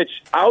 A pitch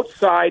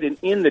outside and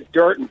in the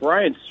dirt, and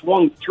Bryant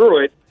swung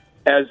through it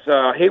as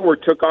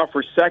Hayward took off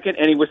for second,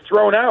 and he was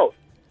thrown out.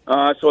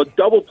 So a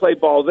double play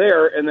ball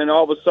there, and then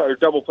all of a sudden, or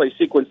double play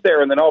sequence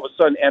there, and then all of a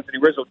sudden Anthony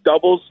Rizzo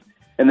doubles,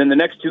 and then the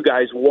next two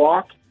guys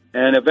walk,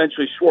 and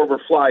eventually Schwarber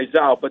flies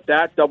out. But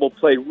that double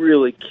play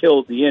really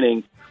killed the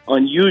inning.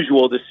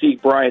 Unusual to see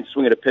Bryant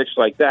swing at a pitch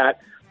like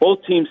that.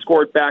 Both teams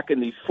scored back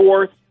in the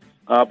fourth.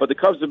 But the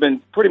Cubs have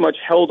been pretty much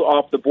held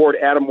off the board.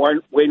 Adam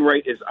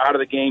Wainwright is out of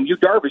the game. Yu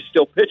Darvish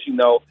still pitching,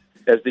 though,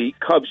 as the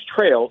Cubs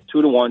trail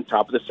 2-1,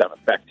 top of the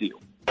seventh. Back to you.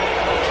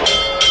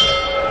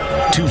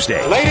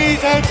 Tuesday.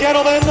 Ladies and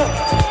gentlemen,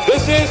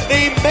 this is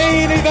the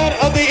main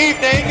event of the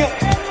evening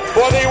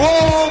for the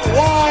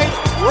Worldwide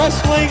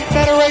Wrestling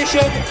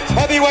Federation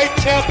Heavyweight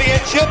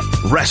Championship.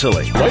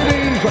 Wrestling.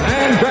 Ladies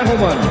and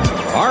gentlemen,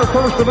 our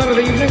first event of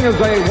the evening is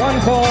a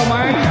one-fall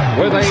match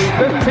with a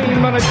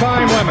 15-minute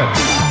time limit.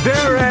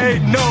 There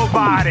ain't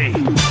nobody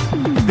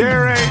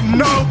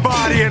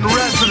in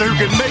wrestling who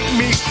can make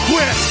me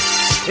quit.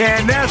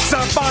 And that's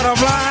the bottom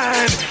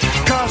line,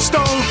 cause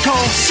Stone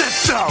Cold said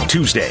so.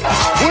 Tuesday.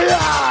 We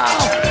are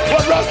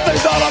what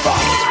wrestling's all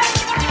about.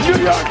 New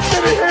York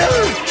City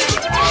here,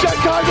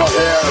 Chicago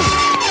here,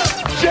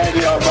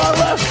 JD on my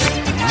left,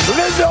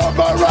 Linda on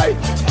my right.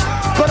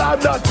 But I'm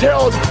not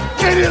telling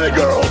any of the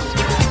girls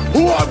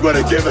who I'm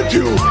going to give it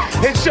to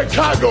in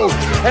Chicago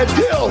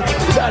until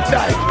that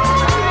night.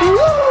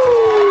 Woo!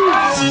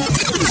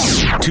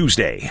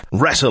 Tuesday,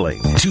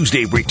 wrestling.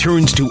 Tuesday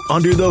returns to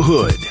Under the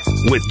Hood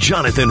with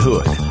Jonathan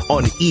Hood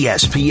on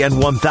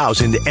ESPN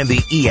 1000 and the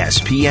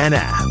ESPN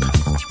app.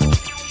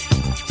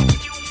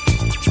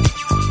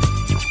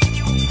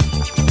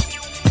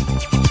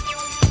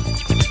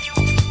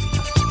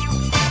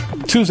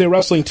 Tuesday,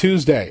 Wrestling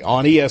Tuesday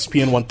on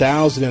ESPN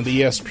 1000 and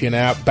the ESPN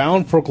app.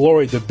 Bound for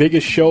Glory, the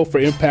biggest show for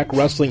Impact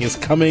Wrestling, is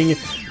coming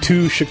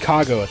to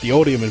Chicago at the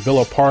Odeum in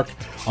Villa Park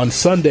on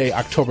Sunday,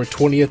 October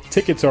 20th.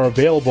 Tickets are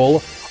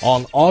available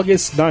on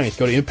August 9th.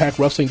 Go to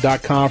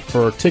ImpactWrestling.com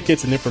for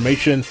tickets and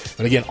information.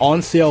 And again,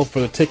 on sale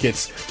for the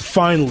tickets.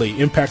 Finally,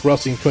 Impact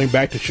Wrestling coming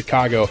back to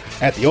Chicago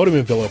at the Odeum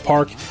in Villa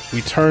Park. We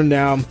turn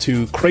down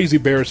to Crazy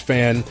Bears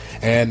fan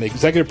and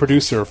executive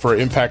producer for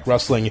Impact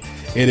Wrestling.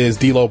 It is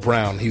D'Lo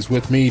Brown. He's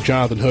with me,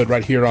 Jonathan Hood,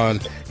 right here on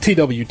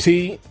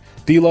TWT.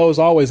 D'Lo, as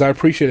always, I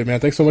appreciate it,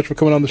 man. Thanks so much for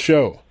coming on the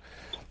show.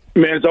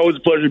 Man, it's always a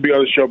pleasure to be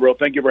on the show, bro.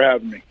 Thank you for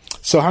having me.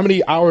 So how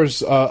many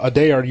hours a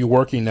day are you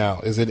working now?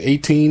 Is it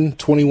 18,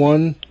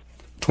 21,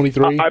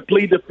 23? I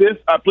plead the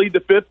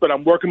fifth, but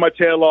I'm working my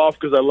tail off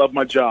because I love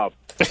my job.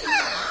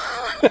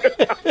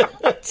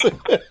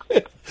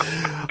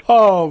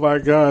 Oh, my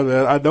God,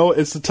 man. I know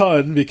it's a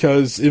ton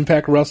because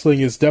Impact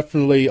Wrestling is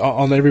definitely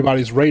on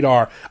everybody's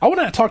radar. I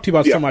want to talk to you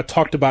about something I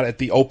talked about at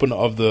the open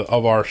of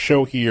our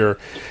show here,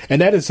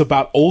 and that is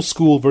about old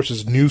school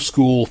versus new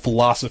school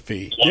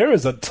philosophy. There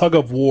is a tug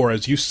of war,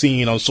 as you've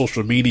seen on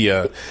social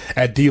media,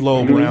 at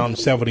D'Lo Brown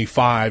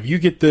 75. You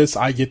get this,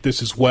 I get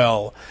this as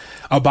well,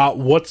 about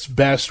what's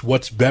best,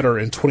 what's better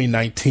in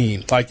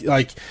 2019.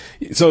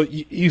 So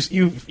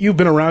you've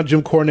been around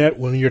Jim Cornette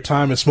when your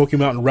time in Smoky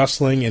Mountain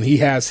Wrestling, and he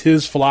had has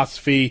his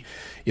philosophy.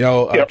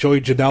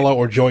 Joey Janela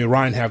or Joey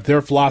Ryan have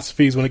their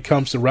philosophies when it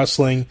comes to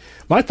wrestling.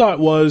 My thought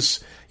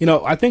was,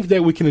 I think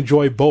that we can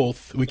enjoy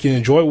both. We can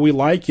enjoy what we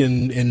like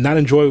and not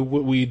enjoy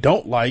what we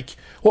don't like.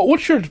 Well,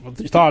 what's your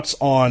thoughts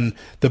on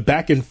the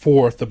back and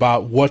forth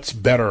about what's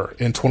better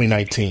in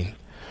 2019?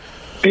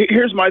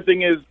 Here's my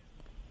thing is,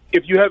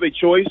 if you have a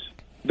choice,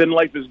 then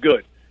life is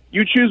good.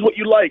 You choose what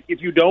you like.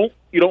 If you don't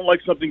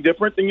like something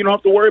different, then you don't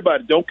have to worry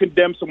about it. Don't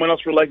condemn someone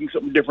else for liking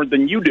something different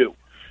than you do.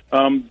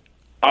 I'm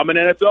an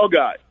NFL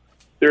guy.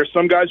 There are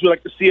some guys who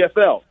like the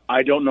CFL.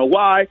 I don't know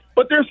why,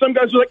 but there are some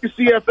guys who like the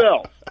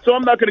CFL. So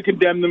I'm not going to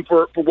condemn them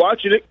for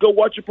watching it. Go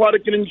watch your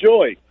product and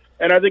enjoy.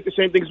 And I think the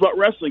same thing's about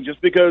wrestling. Just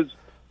because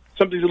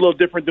something's a little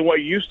different than what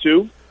you're used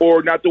to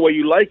or not the way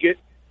you like it,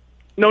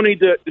 no need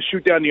to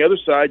shoot down the other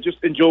side.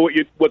 Just enjoy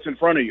what's in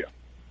front of you.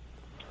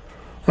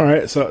 All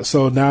right,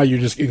 so now you're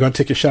going to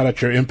take a shot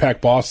at your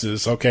Impact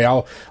bosses. Okay,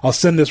 I'll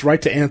send this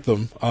right to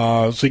Anthem.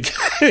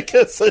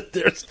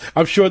 Because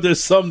I'm sure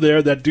there's some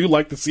there that do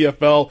like the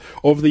CFL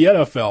over the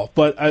NFL.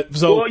 But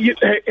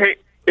hey,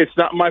 it's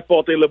not my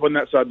fault they live on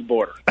that side of the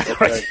border.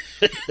 Okay?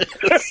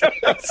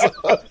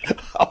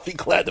 I'll be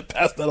glad to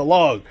pass that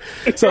along.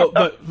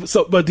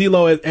 But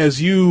D'Lo,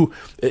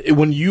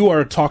 when you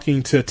are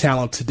talking to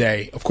talent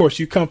today, of course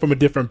you come from a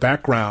different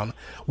background.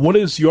 What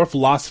is your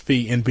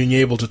philosophy in being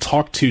able to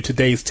talk to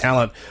today's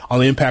talent on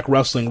the Impact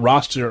Wrestling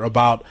roster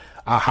about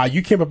how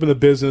you came up in the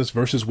business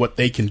versus what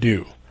they can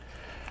do?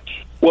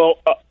 Well,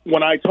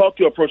 when I talk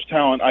to approach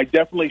talent, I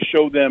definitely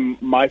show them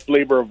my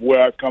flavor of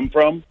where I've come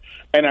from,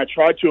 and I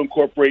try to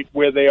incorporate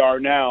where they are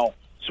now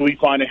so we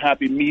find a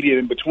happy medium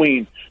in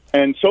between.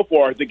 And so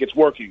far, I think it's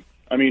working.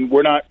 I mean,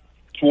 we're not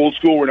too old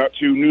school, we're not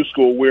too new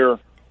school. We're,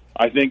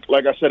 I think,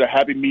 like I said, a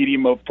happy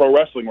medium of pro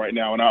wrestling right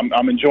now, and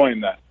I'm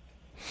enjoying that.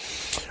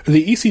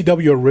 The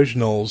ECW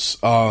originals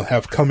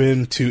have come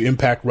into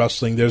Impact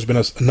Wrestling. There's been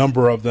a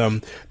number of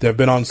them that have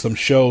been on some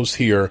shows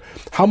here.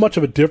 How much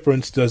of a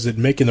difference does it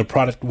make in the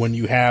product when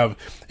you have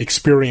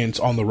experience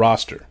on the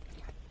roster?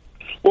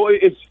 Well,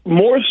 it's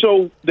more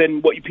so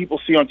than what people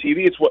see on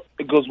TV. It's what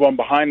goes on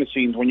behind the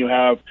scenes when you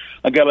have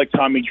a guy like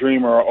Tommy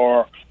Dreamer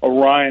or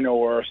Ryan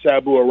or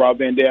Sabu or Rob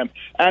Van Dam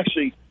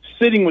actually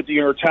sitting with the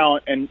younger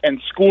talent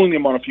and schooling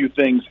them on a few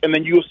things. And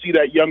then you'll see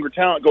that younger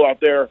talent go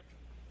out there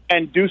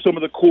and do some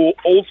of the cool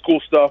old school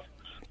stuff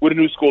with a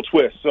new school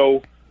twist.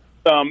 So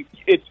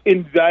it's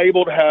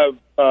invaluable to have,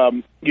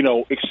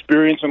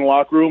 experience in the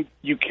locker room.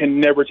 You can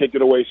never take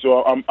it away.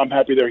 So I'm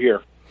happy they're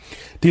here.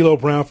 D'Lo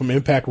Brown from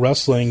Impact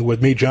Wrestling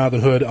with me,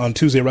 Jonathan Hood, on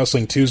Tuesday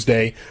Wrestling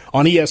Tuesday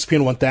on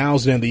ESPN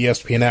 1000 and the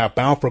ESPN app.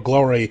 Bound for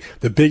Glory,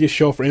 the biggest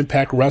show for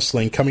Impact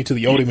Wrestling, coming to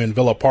the Odeum in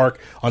Villa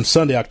Park on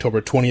Sunday,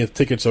 October 20th.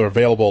 Tickets are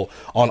available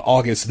on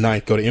August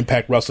 9th. Go to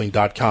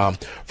impactwrestling.com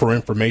for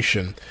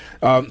information.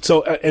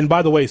 And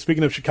by the way,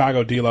 speaking of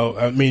Chicago, D'Lo,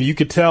 I mean, we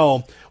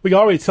can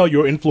already tell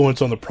your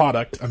influence on the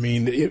product. I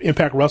mean,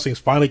 Impact Wrestling is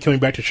finally coming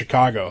back to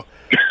Chicago.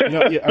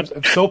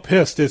 I'm so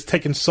pissed it's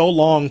taken so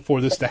long for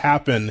this to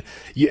happen.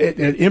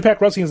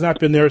 Impact Wrestling has not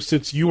been there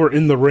since you were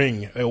in the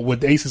ring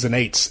with Aces and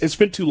Eights. It's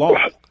been too long.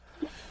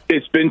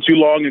 It's been too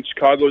long, and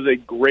Chicago is a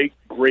great,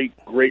 great,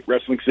 great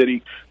wrestling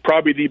city,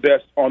 probably the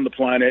best on the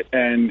planet.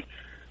 And,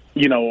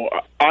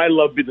 I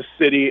love the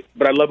city,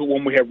 but I love it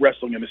when we have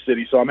wrestling in the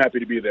city, so I'm happy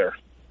to be there.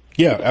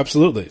 Yeah,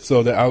 absolutely.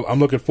 So I'm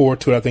looking forward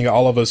to it. I think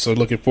all of us are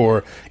looking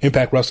for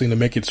Impact Wrestling to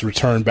make its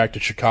return back to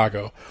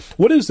Chicago.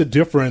 What is the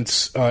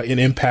difference in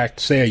Impact,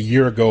 say, a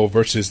year ago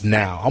versus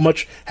now? How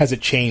much has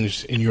it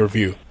changed in your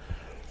view?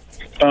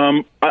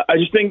 I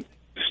just think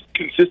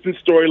consistent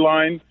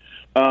storyline,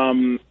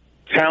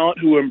 talent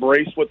who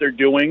embrace what they're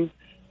doing,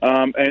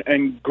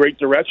 and great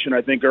direction,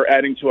 I think, are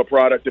adding to a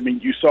product. I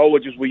mean, you saw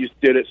what we just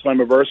did at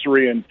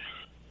Slammiversary, and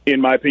in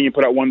my opinion,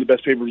 put out one of the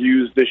best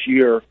pay-per-views this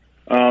year.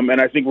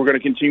 And I think we're going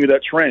to continue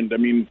that trend. I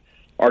mean,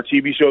 our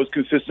TV shows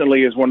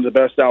consistently is one of the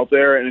best out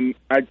there, and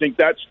I think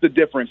that's the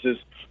difference is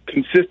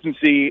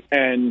consistency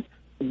and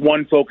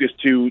one focus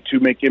to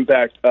make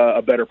Impact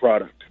a better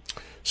product.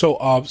 So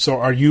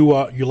are you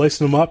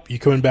lacing them up? You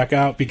coming back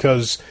out?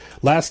 Because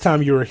last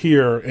time you were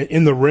here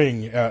in the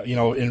ring,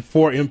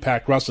 for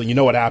Impact Wrestling, you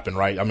know what happened,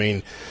 right? I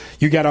mean,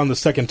 you got on the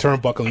second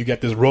turnbuckle and you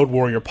got this Road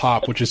Warrior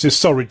pop, which is just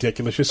so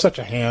ridiculous. You're such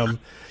a ham.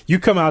 You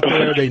come out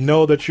there, they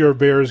know that you're a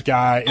Bears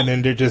guy, and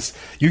then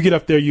you get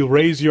up there, you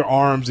raise your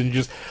arms, and you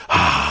just,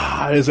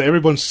 as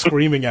everyone's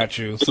screaming at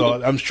you.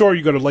 So I'm sure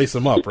you're going to lace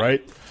them up,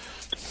 right?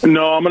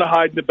 No, I'm going to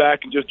hide in the back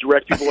and just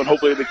direct people, and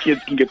hopefully the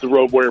kids can get the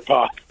Road Warrior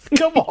pop.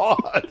 Come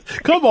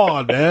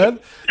on, man.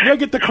 You got to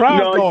get the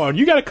crowd going.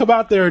 You got to come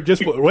out there and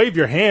just wave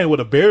your hand with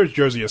a Bears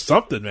jersey or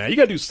something, man. You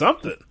got to do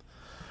something.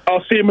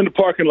 I'll see him in the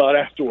parking lot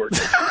afterwards.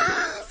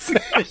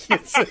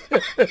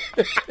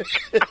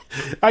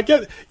 I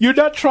get you're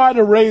not trying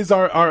to raise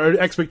our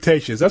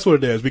expectations. That's what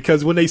it is.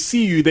 Because when they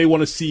see you, they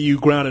want to see you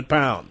ground and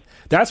pound.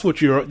 That's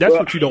what you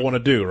don't want to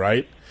do,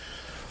 right?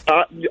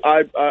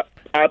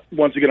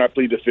 Once again, I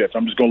plead the fifth.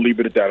 I'm just going to leave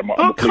it at that.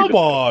 Come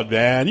on,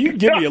 man! You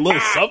give me a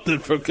little something,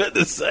 for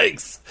goodness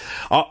sakes.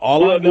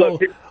 All I know.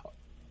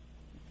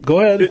 Go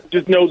ahead.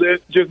 Just know this.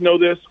 Just know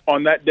this.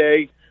 On that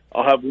day,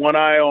 I'll have one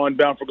eye on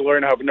Bound for Glory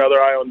and I'll have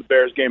another eye on the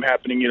Bears game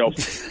happening,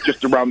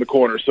 just around the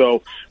corner.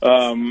 So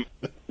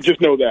just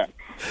know that.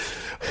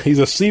 He's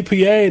a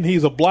CPA and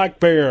he's a black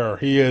bear.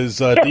 He is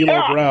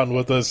D'Lo Brown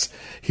with us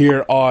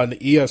here on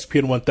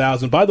ESPN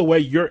 1000. By the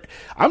way,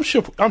 I'm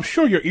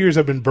sure your ears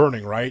have been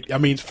burning, right? I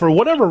mean, for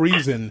whatever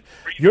reason,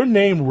 your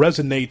name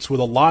resonates with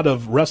a lot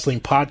of wrestling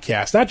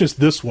podcasts, not just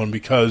this one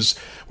because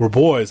we're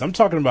boys. I'm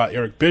talking about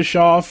Eric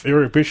Bischoff. They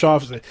were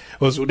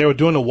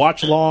doing a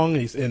watch along,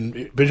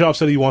 and Bischoff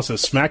said he wants to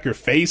smack your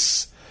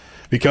face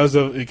because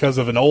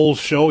of an old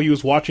show he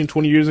was watching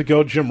 20 years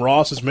ago. Jim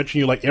Ross is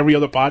mentioning you like every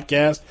other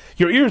podcast.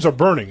 Your ears are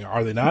burning,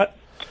 are they not?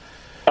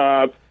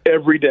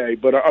 Every day,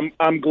 but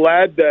I'm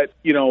glad that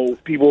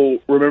people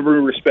remember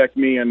and respect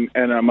me, and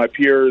my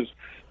peers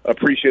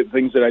appreciate the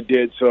things that I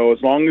did. So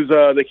as long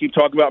as they keep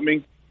talking about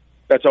me,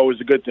 that's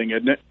always a good thing,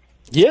 isn't it?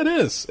 Yeah, it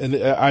is. And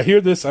I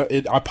hear this.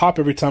 I pop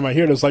every time I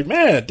hear it. It's like,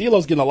 man,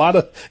 D'Lo's getting a lot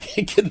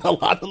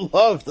of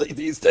love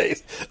these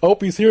days. I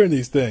hope he's hearing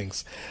these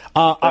things.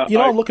 I'm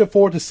looking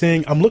forward to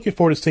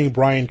seeing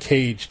Brian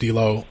Cage,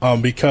 D'Lo,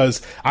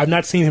 because I've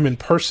not seen him in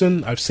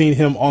person. I've seen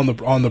him on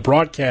the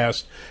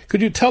broadcast.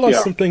 Could you tell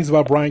us some things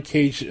about Brian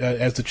Cage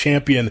as the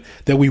champion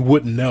that we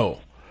wouldn't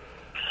know?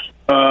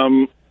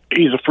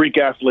 He's a freak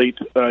athlete.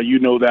 You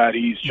know that.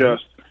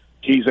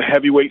 He's a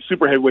heavyweight,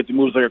 super heavyweight that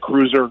moves like a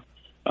cruiser.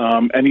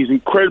 And he's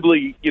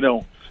incredibly,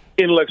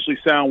 intellectually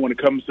sound when it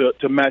comes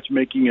to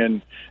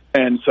matchmaking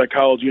and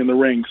psychology in the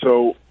ring.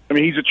 So, I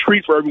mean, he's a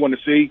treat for everyone to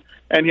see,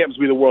 and he happens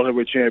to be the world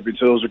heavyweight champion.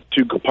 So those are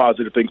two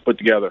positive things put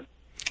together.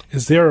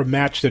 Is there a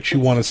match that you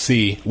want to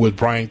see with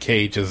Brian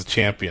Cage as a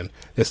champion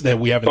that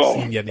we haven't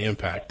seen yet in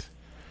Impact?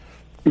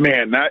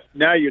 Man,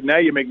 now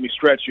you make me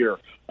stretch here.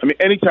 I mean,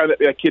 anytime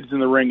that kid's in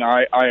the ring,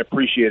 I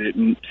appreciate it.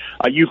 And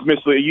I used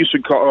to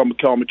call him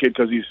a kid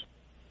because he's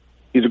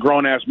a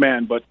grown-ass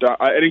man, but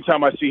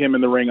anytime I see him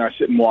in the ring, I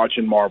sit and watch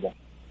and marvel.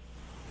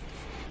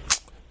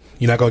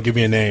 You're not going to give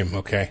me a name,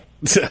 okay?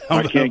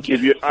 I can't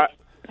give you.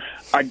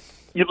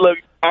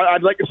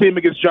 I'd like to see him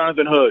against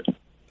Jonathan Hood.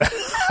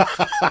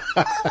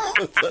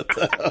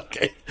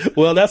 Okay.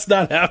 Well, that's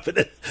not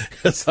happening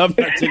because I'm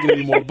not taking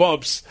any more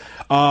bumps.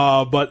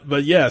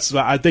 But yes,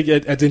 I think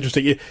that's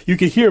interesting. You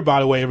can hear, by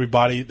the way,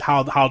 everybody,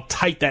 how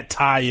tight that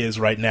tie is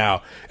right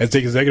now. As the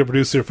executive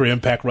producer for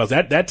Impact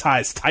Wrestling, that tie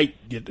is tight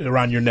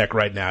around your neck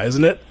right now,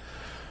 isn't it?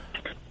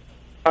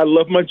 I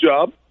love my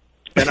job.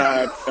 And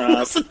I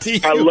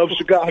love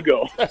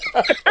Chicago.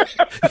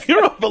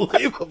 You're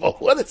unbelievable.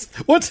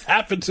 What's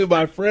happened to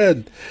my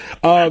friend?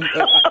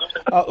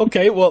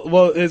 Okay, well,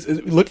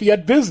 looking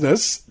at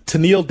business,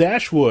 Tennille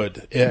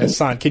Dashwood is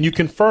signed. Can you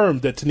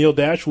confirm that Tennille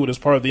Dashwood is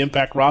part of the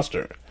Impact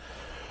roster?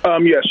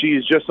 Yeah,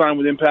 she's just signed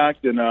with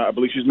Impact, and I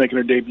believe she's making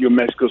her debut in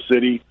Mexico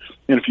City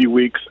in a few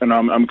weeks, and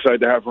I'm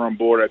excited to have her on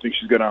board. I think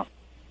she's going to,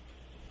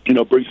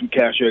 bring some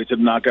cachet to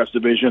the Knockouts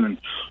division and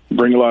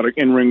bring a lot of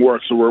in-ring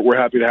work, so we're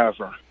happy to have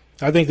her.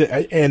 I think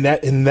that in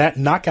that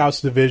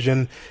Knockouts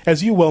division,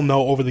 as you well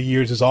know, over the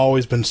years has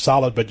always been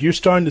solid. But you're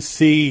starting to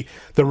see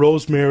the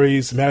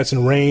Rosemary's,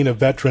 Madison Rayne, a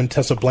veteran,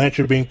 Tessa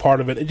Blanchard being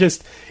part of it.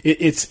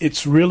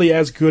 It's really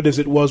as good as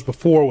it was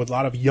before with a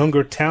lot of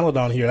younger talent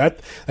on here.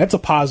 That's a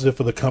positive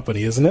for the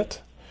company, isn't it?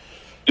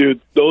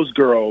 Dude, those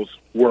girls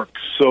work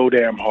so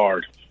damn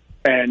hard,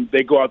 and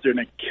they go out there and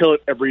they kill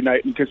it every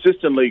night. And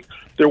consistently,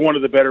 they're one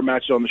of the better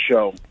matches on the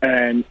show.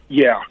 And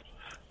yeah,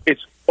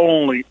 it's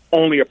only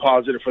a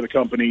positive for the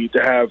company to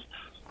have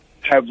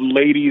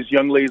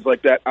young ladies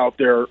like that out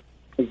there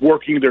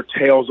working their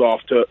tails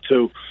off to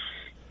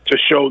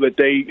show that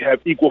they have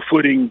equal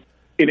footing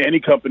in any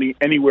company,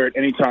 anywhere, at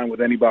any time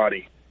with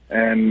anybody.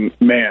 And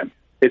man,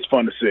 it's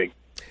fun to see.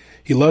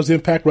 He loves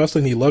Impact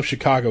Wrestling. He loves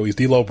Chicago. He's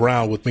D'Lo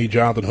Brown with me,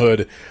 Jonathan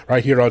Hood,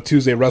 right here on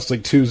Tuesday,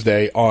 Wrestling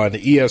Tuesday on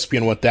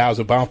ESPN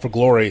 1000. Bound for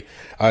Glory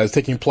is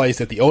taking place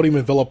at the Odeum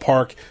in Villa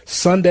Park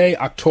Sunday,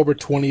 October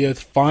 20th.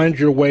 Find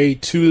your way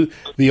to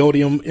the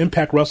Odeum.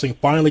 Impact Wrestling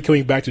finally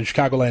coming back to the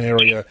Chicagoland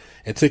area,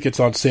 and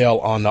tickets on sale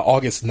on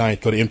August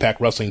 9th. Go to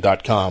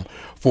impactwrestling.com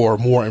for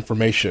more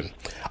information.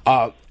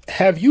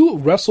 Have you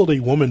wrestled a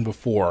woman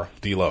before,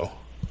 D'Lo?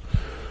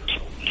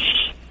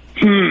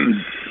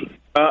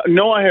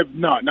 No, I have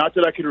not. Not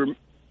that I can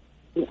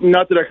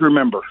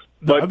remember.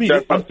 But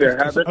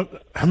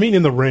I mean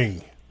in the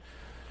ring.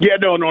 Yeah,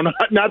 no,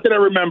 not that I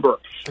remember.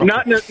 Okay.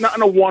 Not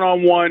in a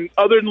one-on-one,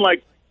 other than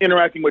like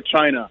interacting with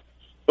China,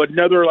 but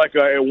never like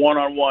a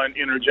one-on-one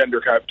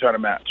intergender kind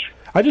of match.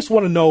 I just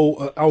want to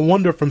know. I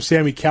wonder from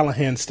Sami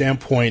Callihan's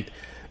standpoint,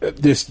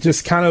 this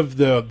just kind of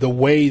the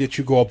way that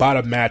you go about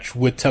a match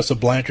with Tessa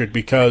Blanchard,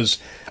 because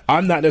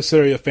I'm not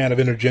necessarily a fan of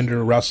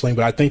intergender wrestling,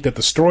 but I think that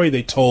the story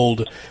they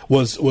told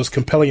was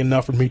compelling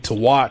enough for me to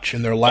watch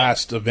in their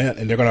last event,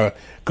 and they're going to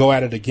go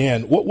at it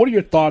again. What are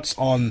your thoughts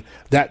on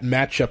that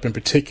matchup in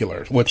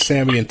particular with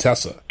Sami and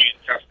Tessa?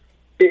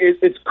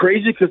 It's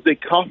crazy because they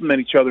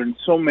complement each other in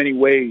so many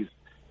ways.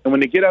 And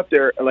when they get out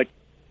there, like,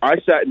 I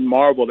sat and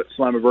marveled at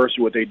Slammiversary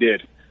what they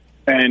did.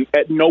 And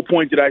at no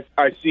point did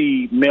I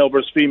see male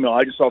versus female.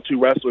 I just saw two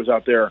wrestlers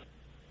out there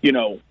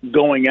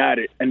going at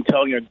it and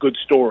telling a good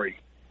story.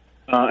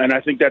 And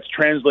I think that's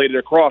translated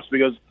across,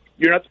 because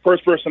you're not the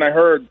first person I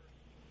heard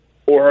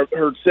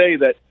say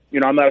that,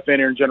 I'm not a fan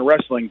of intergender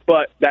wrestling,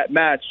 but that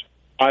match,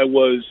 I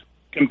was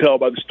compelled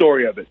by the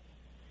story of it.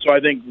 So I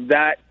think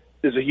that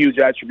is a huge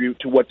attribute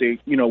to what they're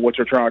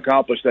trying to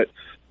accomplish, that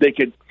they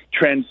could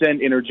transcend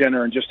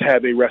intergender and just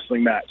have a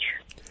wrestling match.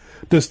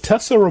 Does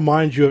Tessa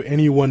remind you of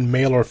anyone,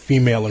 male or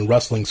female, in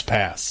wrestling's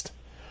past?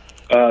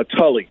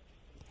 Tully.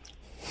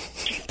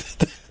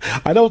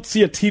 I don't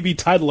see a TV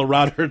title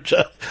around her.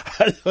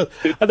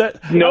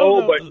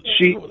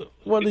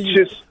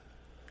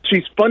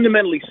 She's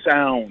fundamentally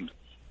sound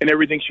in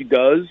everything she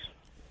does,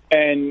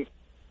 and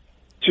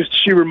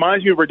she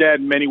reminds me of her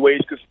dad in many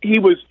ways, because he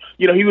was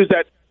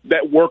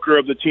that worker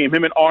of the team.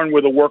 Him and Arn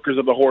were the workers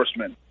of the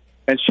Horsemen,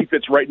 and she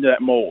fits right into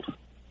that mold.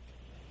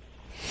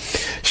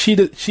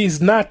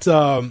 She's not,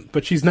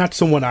 but she's not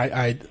someone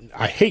I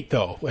hate,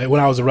 though, when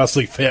I was a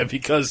wrestling fan,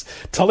 because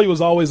Tully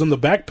was always on the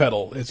back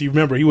pedal. As you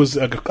remember, he was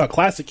a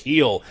classic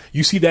heel.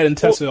 You see that in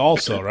Tessa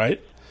also,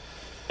 right?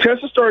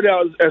 Tessa started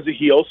out as a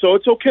heel, so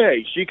it's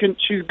okay. She's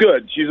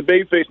good. She's a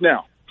babyface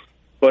now,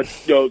 but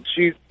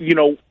she's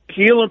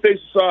heel and face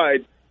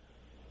aside,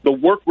 the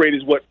work rate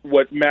is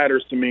what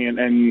matters to me,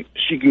 and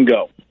she can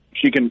go.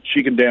 She can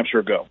damn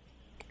sure go.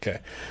 Okay.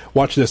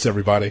 Watch this,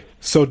 everybody.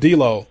 So,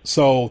 D'Lo,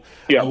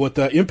 with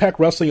the Impact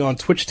Wrestling on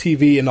Twitch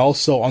TV and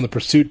also on the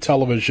Pursuit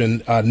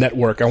Television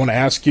network, I want to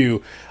ask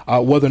you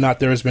whether or not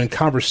there has been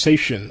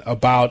conversation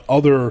about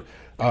other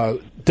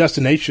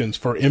destinations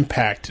for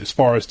Impact as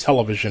far as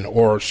television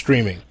or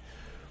streaming.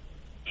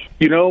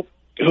 Hood,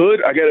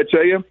 I got to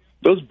tell you,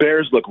 those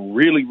Bears look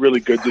really, really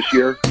good this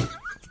year.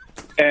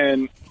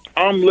 And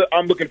I'm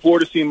looking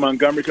forward to seeing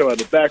Montgomery come out of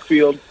the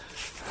backfield.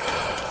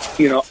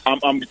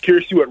 I'm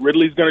curious to see what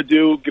Ridley's going to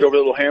do, get over the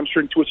little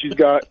hamstring twitch he's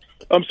got.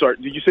 I'm sorry,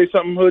 did you say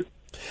something, Hood?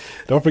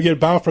 Don't forget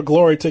Bound for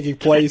Glory taking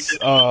place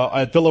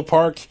at Villa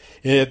Park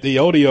at the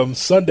Odeum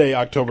Sunday,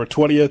 October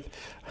 20th.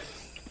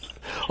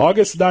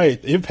 August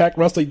 9th,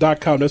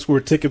 ImpactWrestling.com. That's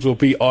where tickets will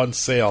be on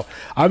sale.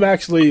 I'm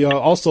actually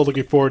also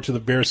looking forward to the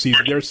Bears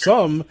season. There's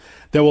some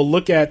that will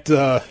look at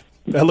the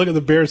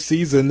Bears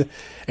season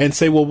and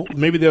say, well,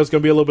 maybe there's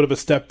going to be a little bit of a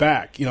step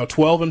back.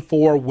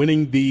 12-4,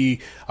 winning the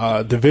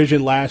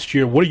division last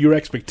year. What are your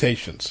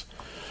expectations?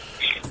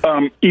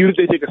 Even if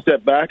they take a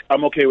step back,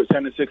 I'm okay with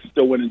 10-6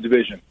 still winning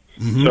division.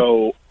 Mm-hmm.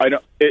 So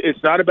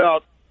it's not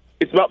about.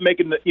 It's about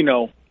making the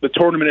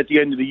tournament at the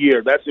end of the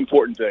year. That's the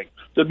important thing.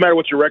 Doesn't matter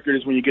what your record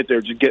is when you get there.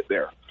 Just get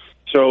there.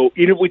 So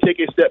even if we take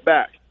a step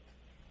back,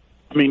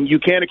 you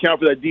can't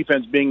account for that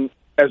defense being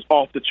as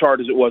off the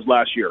chart as it was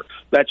last year.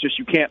 That's just,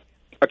 you can't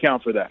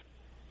account for that.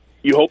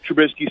 You hope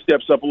Trubisky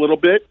steps up a little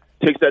bit,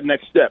 takes that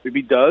next step. If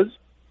he does,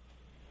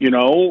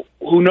 who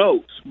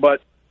knows?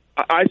 But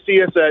I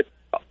see us at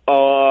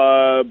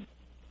 10-6,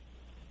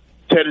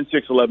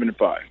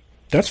 11-5.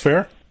 That's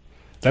fair.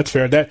 That's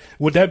fair.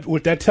 What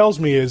that tells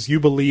me is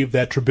you believe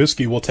that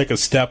Trubisky will take a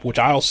step, which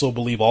I also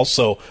believe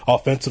also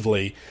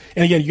offensively.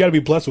 And again, you got to be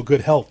blessed with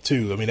good health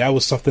too. That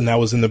was something that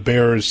was in the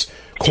Bears'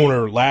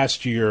 corner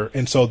last year,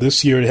 and so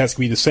this year it has to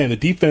be the same. The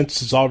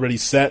defense is already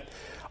set.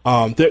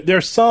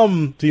 There's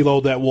some,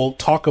 D'Lo, that will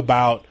talk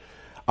about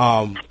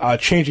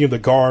changing of the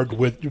guard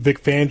with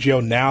Vic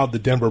Fangio, now the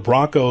Denver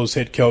Broncos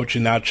head coach,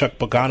 and now Chuck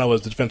Pagano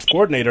as the defense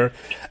coordinator.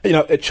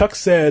 Chuck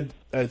said,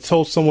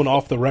 told someone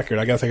off the record,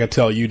 I guess I got to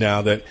tell you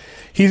now, that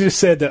he just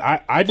said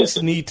that I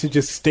just need to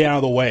just stay out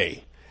of the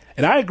way.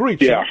 And I agree,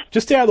 Chuck. Yeah.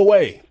 Just stay out of the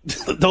way.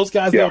 Those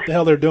guys know what the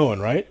hell they're doing,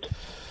 right?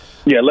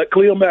 Yeah, let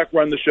Khalil Mack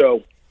run the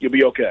show. You'll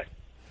be okay.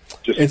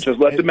 Just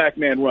let the Mack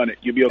man run it.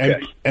 You'll be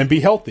okay. And be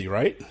healthy,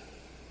 right?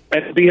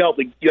 And be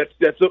healthy.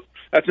 That's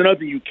another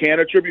thing you can't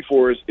attribute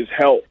for is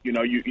health.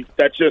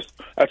 That's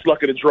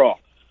luck of the draw.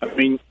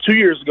 2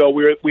 years ago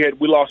we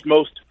lost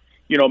most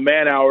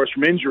man hours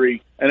from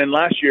injury, and then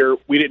last year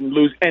we didn't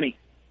lose any,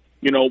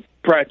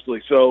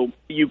 practically. So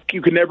you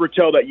can never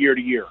tell that year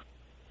to year.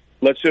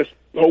 Let's just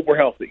hope we're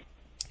healthy.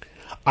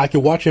 I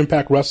can watch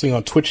Impact Wrestling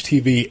on Twitch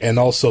TV and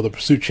also the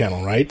Pursuit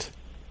Channel, right?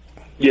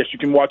 Yes, you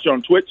can watch it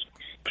on Twitch,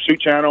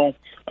 Pursuit Channel,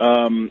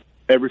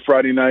 every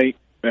Friday night,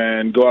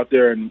 and go out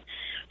there and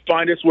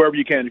find us wherever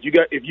you can. If you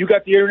got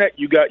the internet,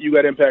 you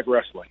got Impact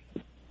Wrestling.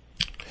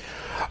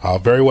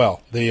 Very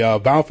well. The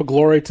Bound for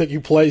Glory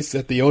taking place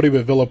at the Odeum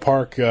at Villa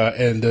Park,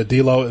 and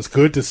D'Lo, it's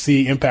good to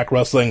see Impact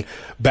Wrestling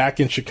back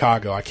in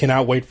Chicago. I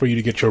cannot wait for you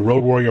to get your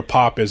Road Warrior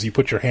pop as you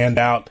put your hand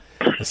out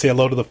and say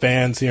hello to the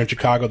fans here in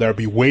Chicago. They'll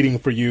be waiting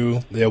for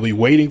you. They'll be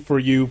waiting for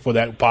you for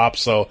that pop.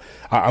 So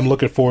I'm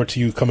looking forward to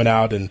you coming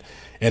out and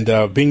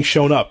being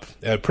shown up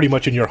pretty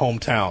much in your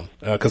hometown,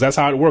 because that's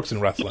how it works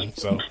in wrestling.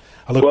 So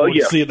I look forward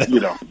to seeing that.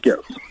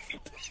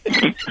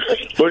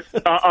 But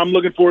I'm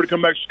looking forward to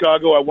coming back to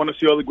Chicago. I want to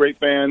see all the great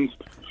fans.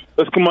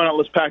 Let's come on out.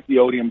 Let's pack the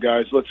Odeum,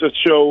 guys. Let's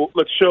show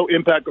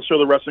Impact. Let's show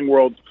the wrestling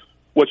world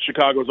what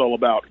Chicago's all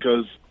about,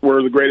 because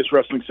we're the greatest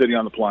wrestling city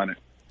on the planet.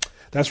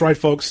 That's right,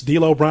 folks.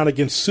 D'Lo Brown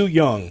against Sue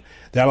Young.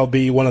 That'll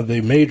be one of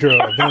the major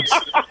events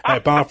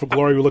at Bound for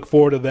Glory. We look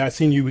forward to that. I've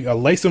seen you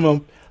lace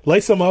him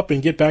lace them up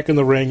and get back in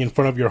the ring in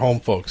front of your home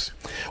folks.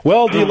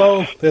 Well,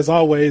 D-Lo, as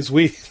always,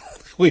 we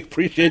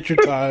appreciate your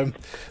time.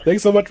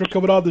 Thanks so much for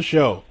coming on the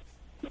show.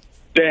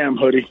 Damn,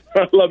 Hoodie.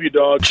 I love you,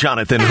 dog.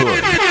 Jonathan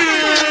Hood.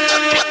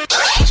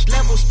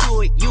 Levels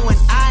to it, you and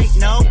I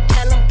know.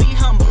 Tell them be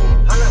humble.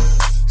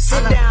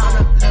 Sit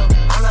down.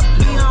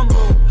 Be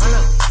humble.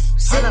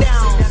 Sit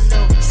down.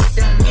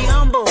 Be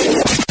humble.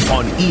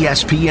 On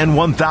ESPN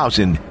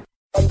 1000.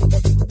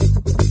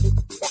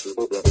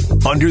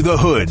 Under the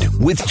Hood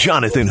with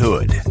Jonathan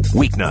Hood.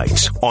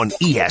 Weeknights on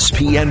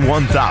ESPN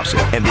 1000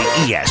 and the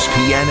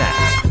ESPN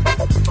app.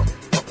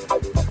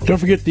 Don't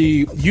forget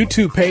the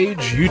YouTube page,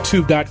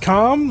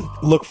 youtube.com.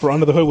 Look for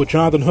Under the Hood with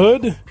Jonathan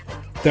Hood.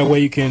 That way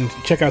you can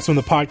check out some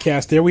of the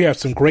podcasts there. We have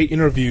some great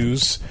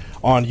interviews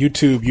on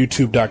YouTube,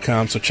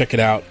 youtube.com. So check it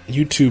out,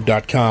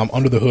 youtube.com,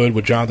 Under the Hood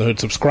with Jonathan Hood.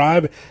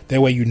 Subscribe.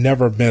 That way you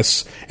never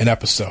miss an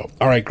episode.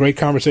 All right, great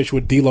conversation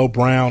with D'Lo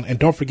Brown. And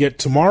don't forget,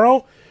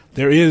 tomorrow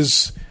there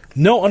is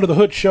no Under the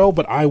Hood show,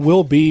 but I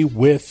will be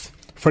with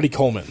Freddie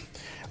Coleman.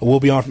 We'll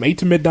be on from 8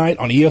 to midnight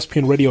on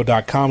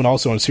ESPNradio.com and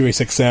also on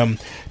SiriusXM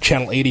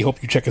Channel 80.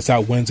 Hope you check us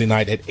out Wednesday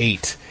night at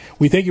 8.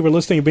 We thank you for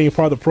listening and being a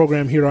part of the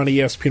program here on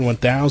ESPN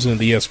 1000 and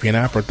the ESPN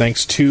app. Our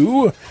thanks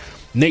to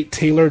Nate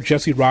Taylor,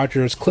 Jesse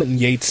Rogers, Clinton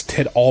Yates,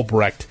 Ted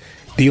Albrecht,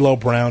 D'Lo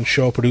Brown.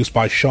 Show produced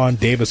by Sean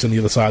Davis on the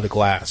other side of the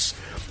glass.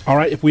 All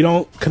right, if we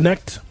don't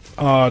connect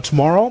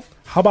tomorrow,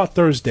 how about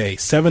Thursday,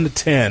 7 to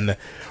 10,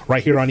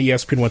 right here on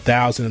ESPN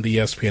 1000 and the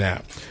ESPN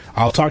app.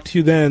 I'll talk to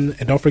you then,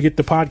 and don't forget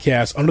the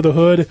podcast, Under the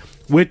Hood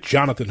with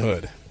Jonathan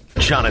Hood.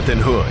 Jonathan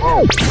Hood.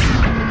 I'm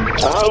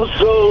so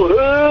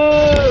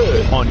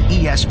hood. On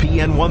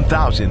ESPN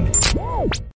 1000.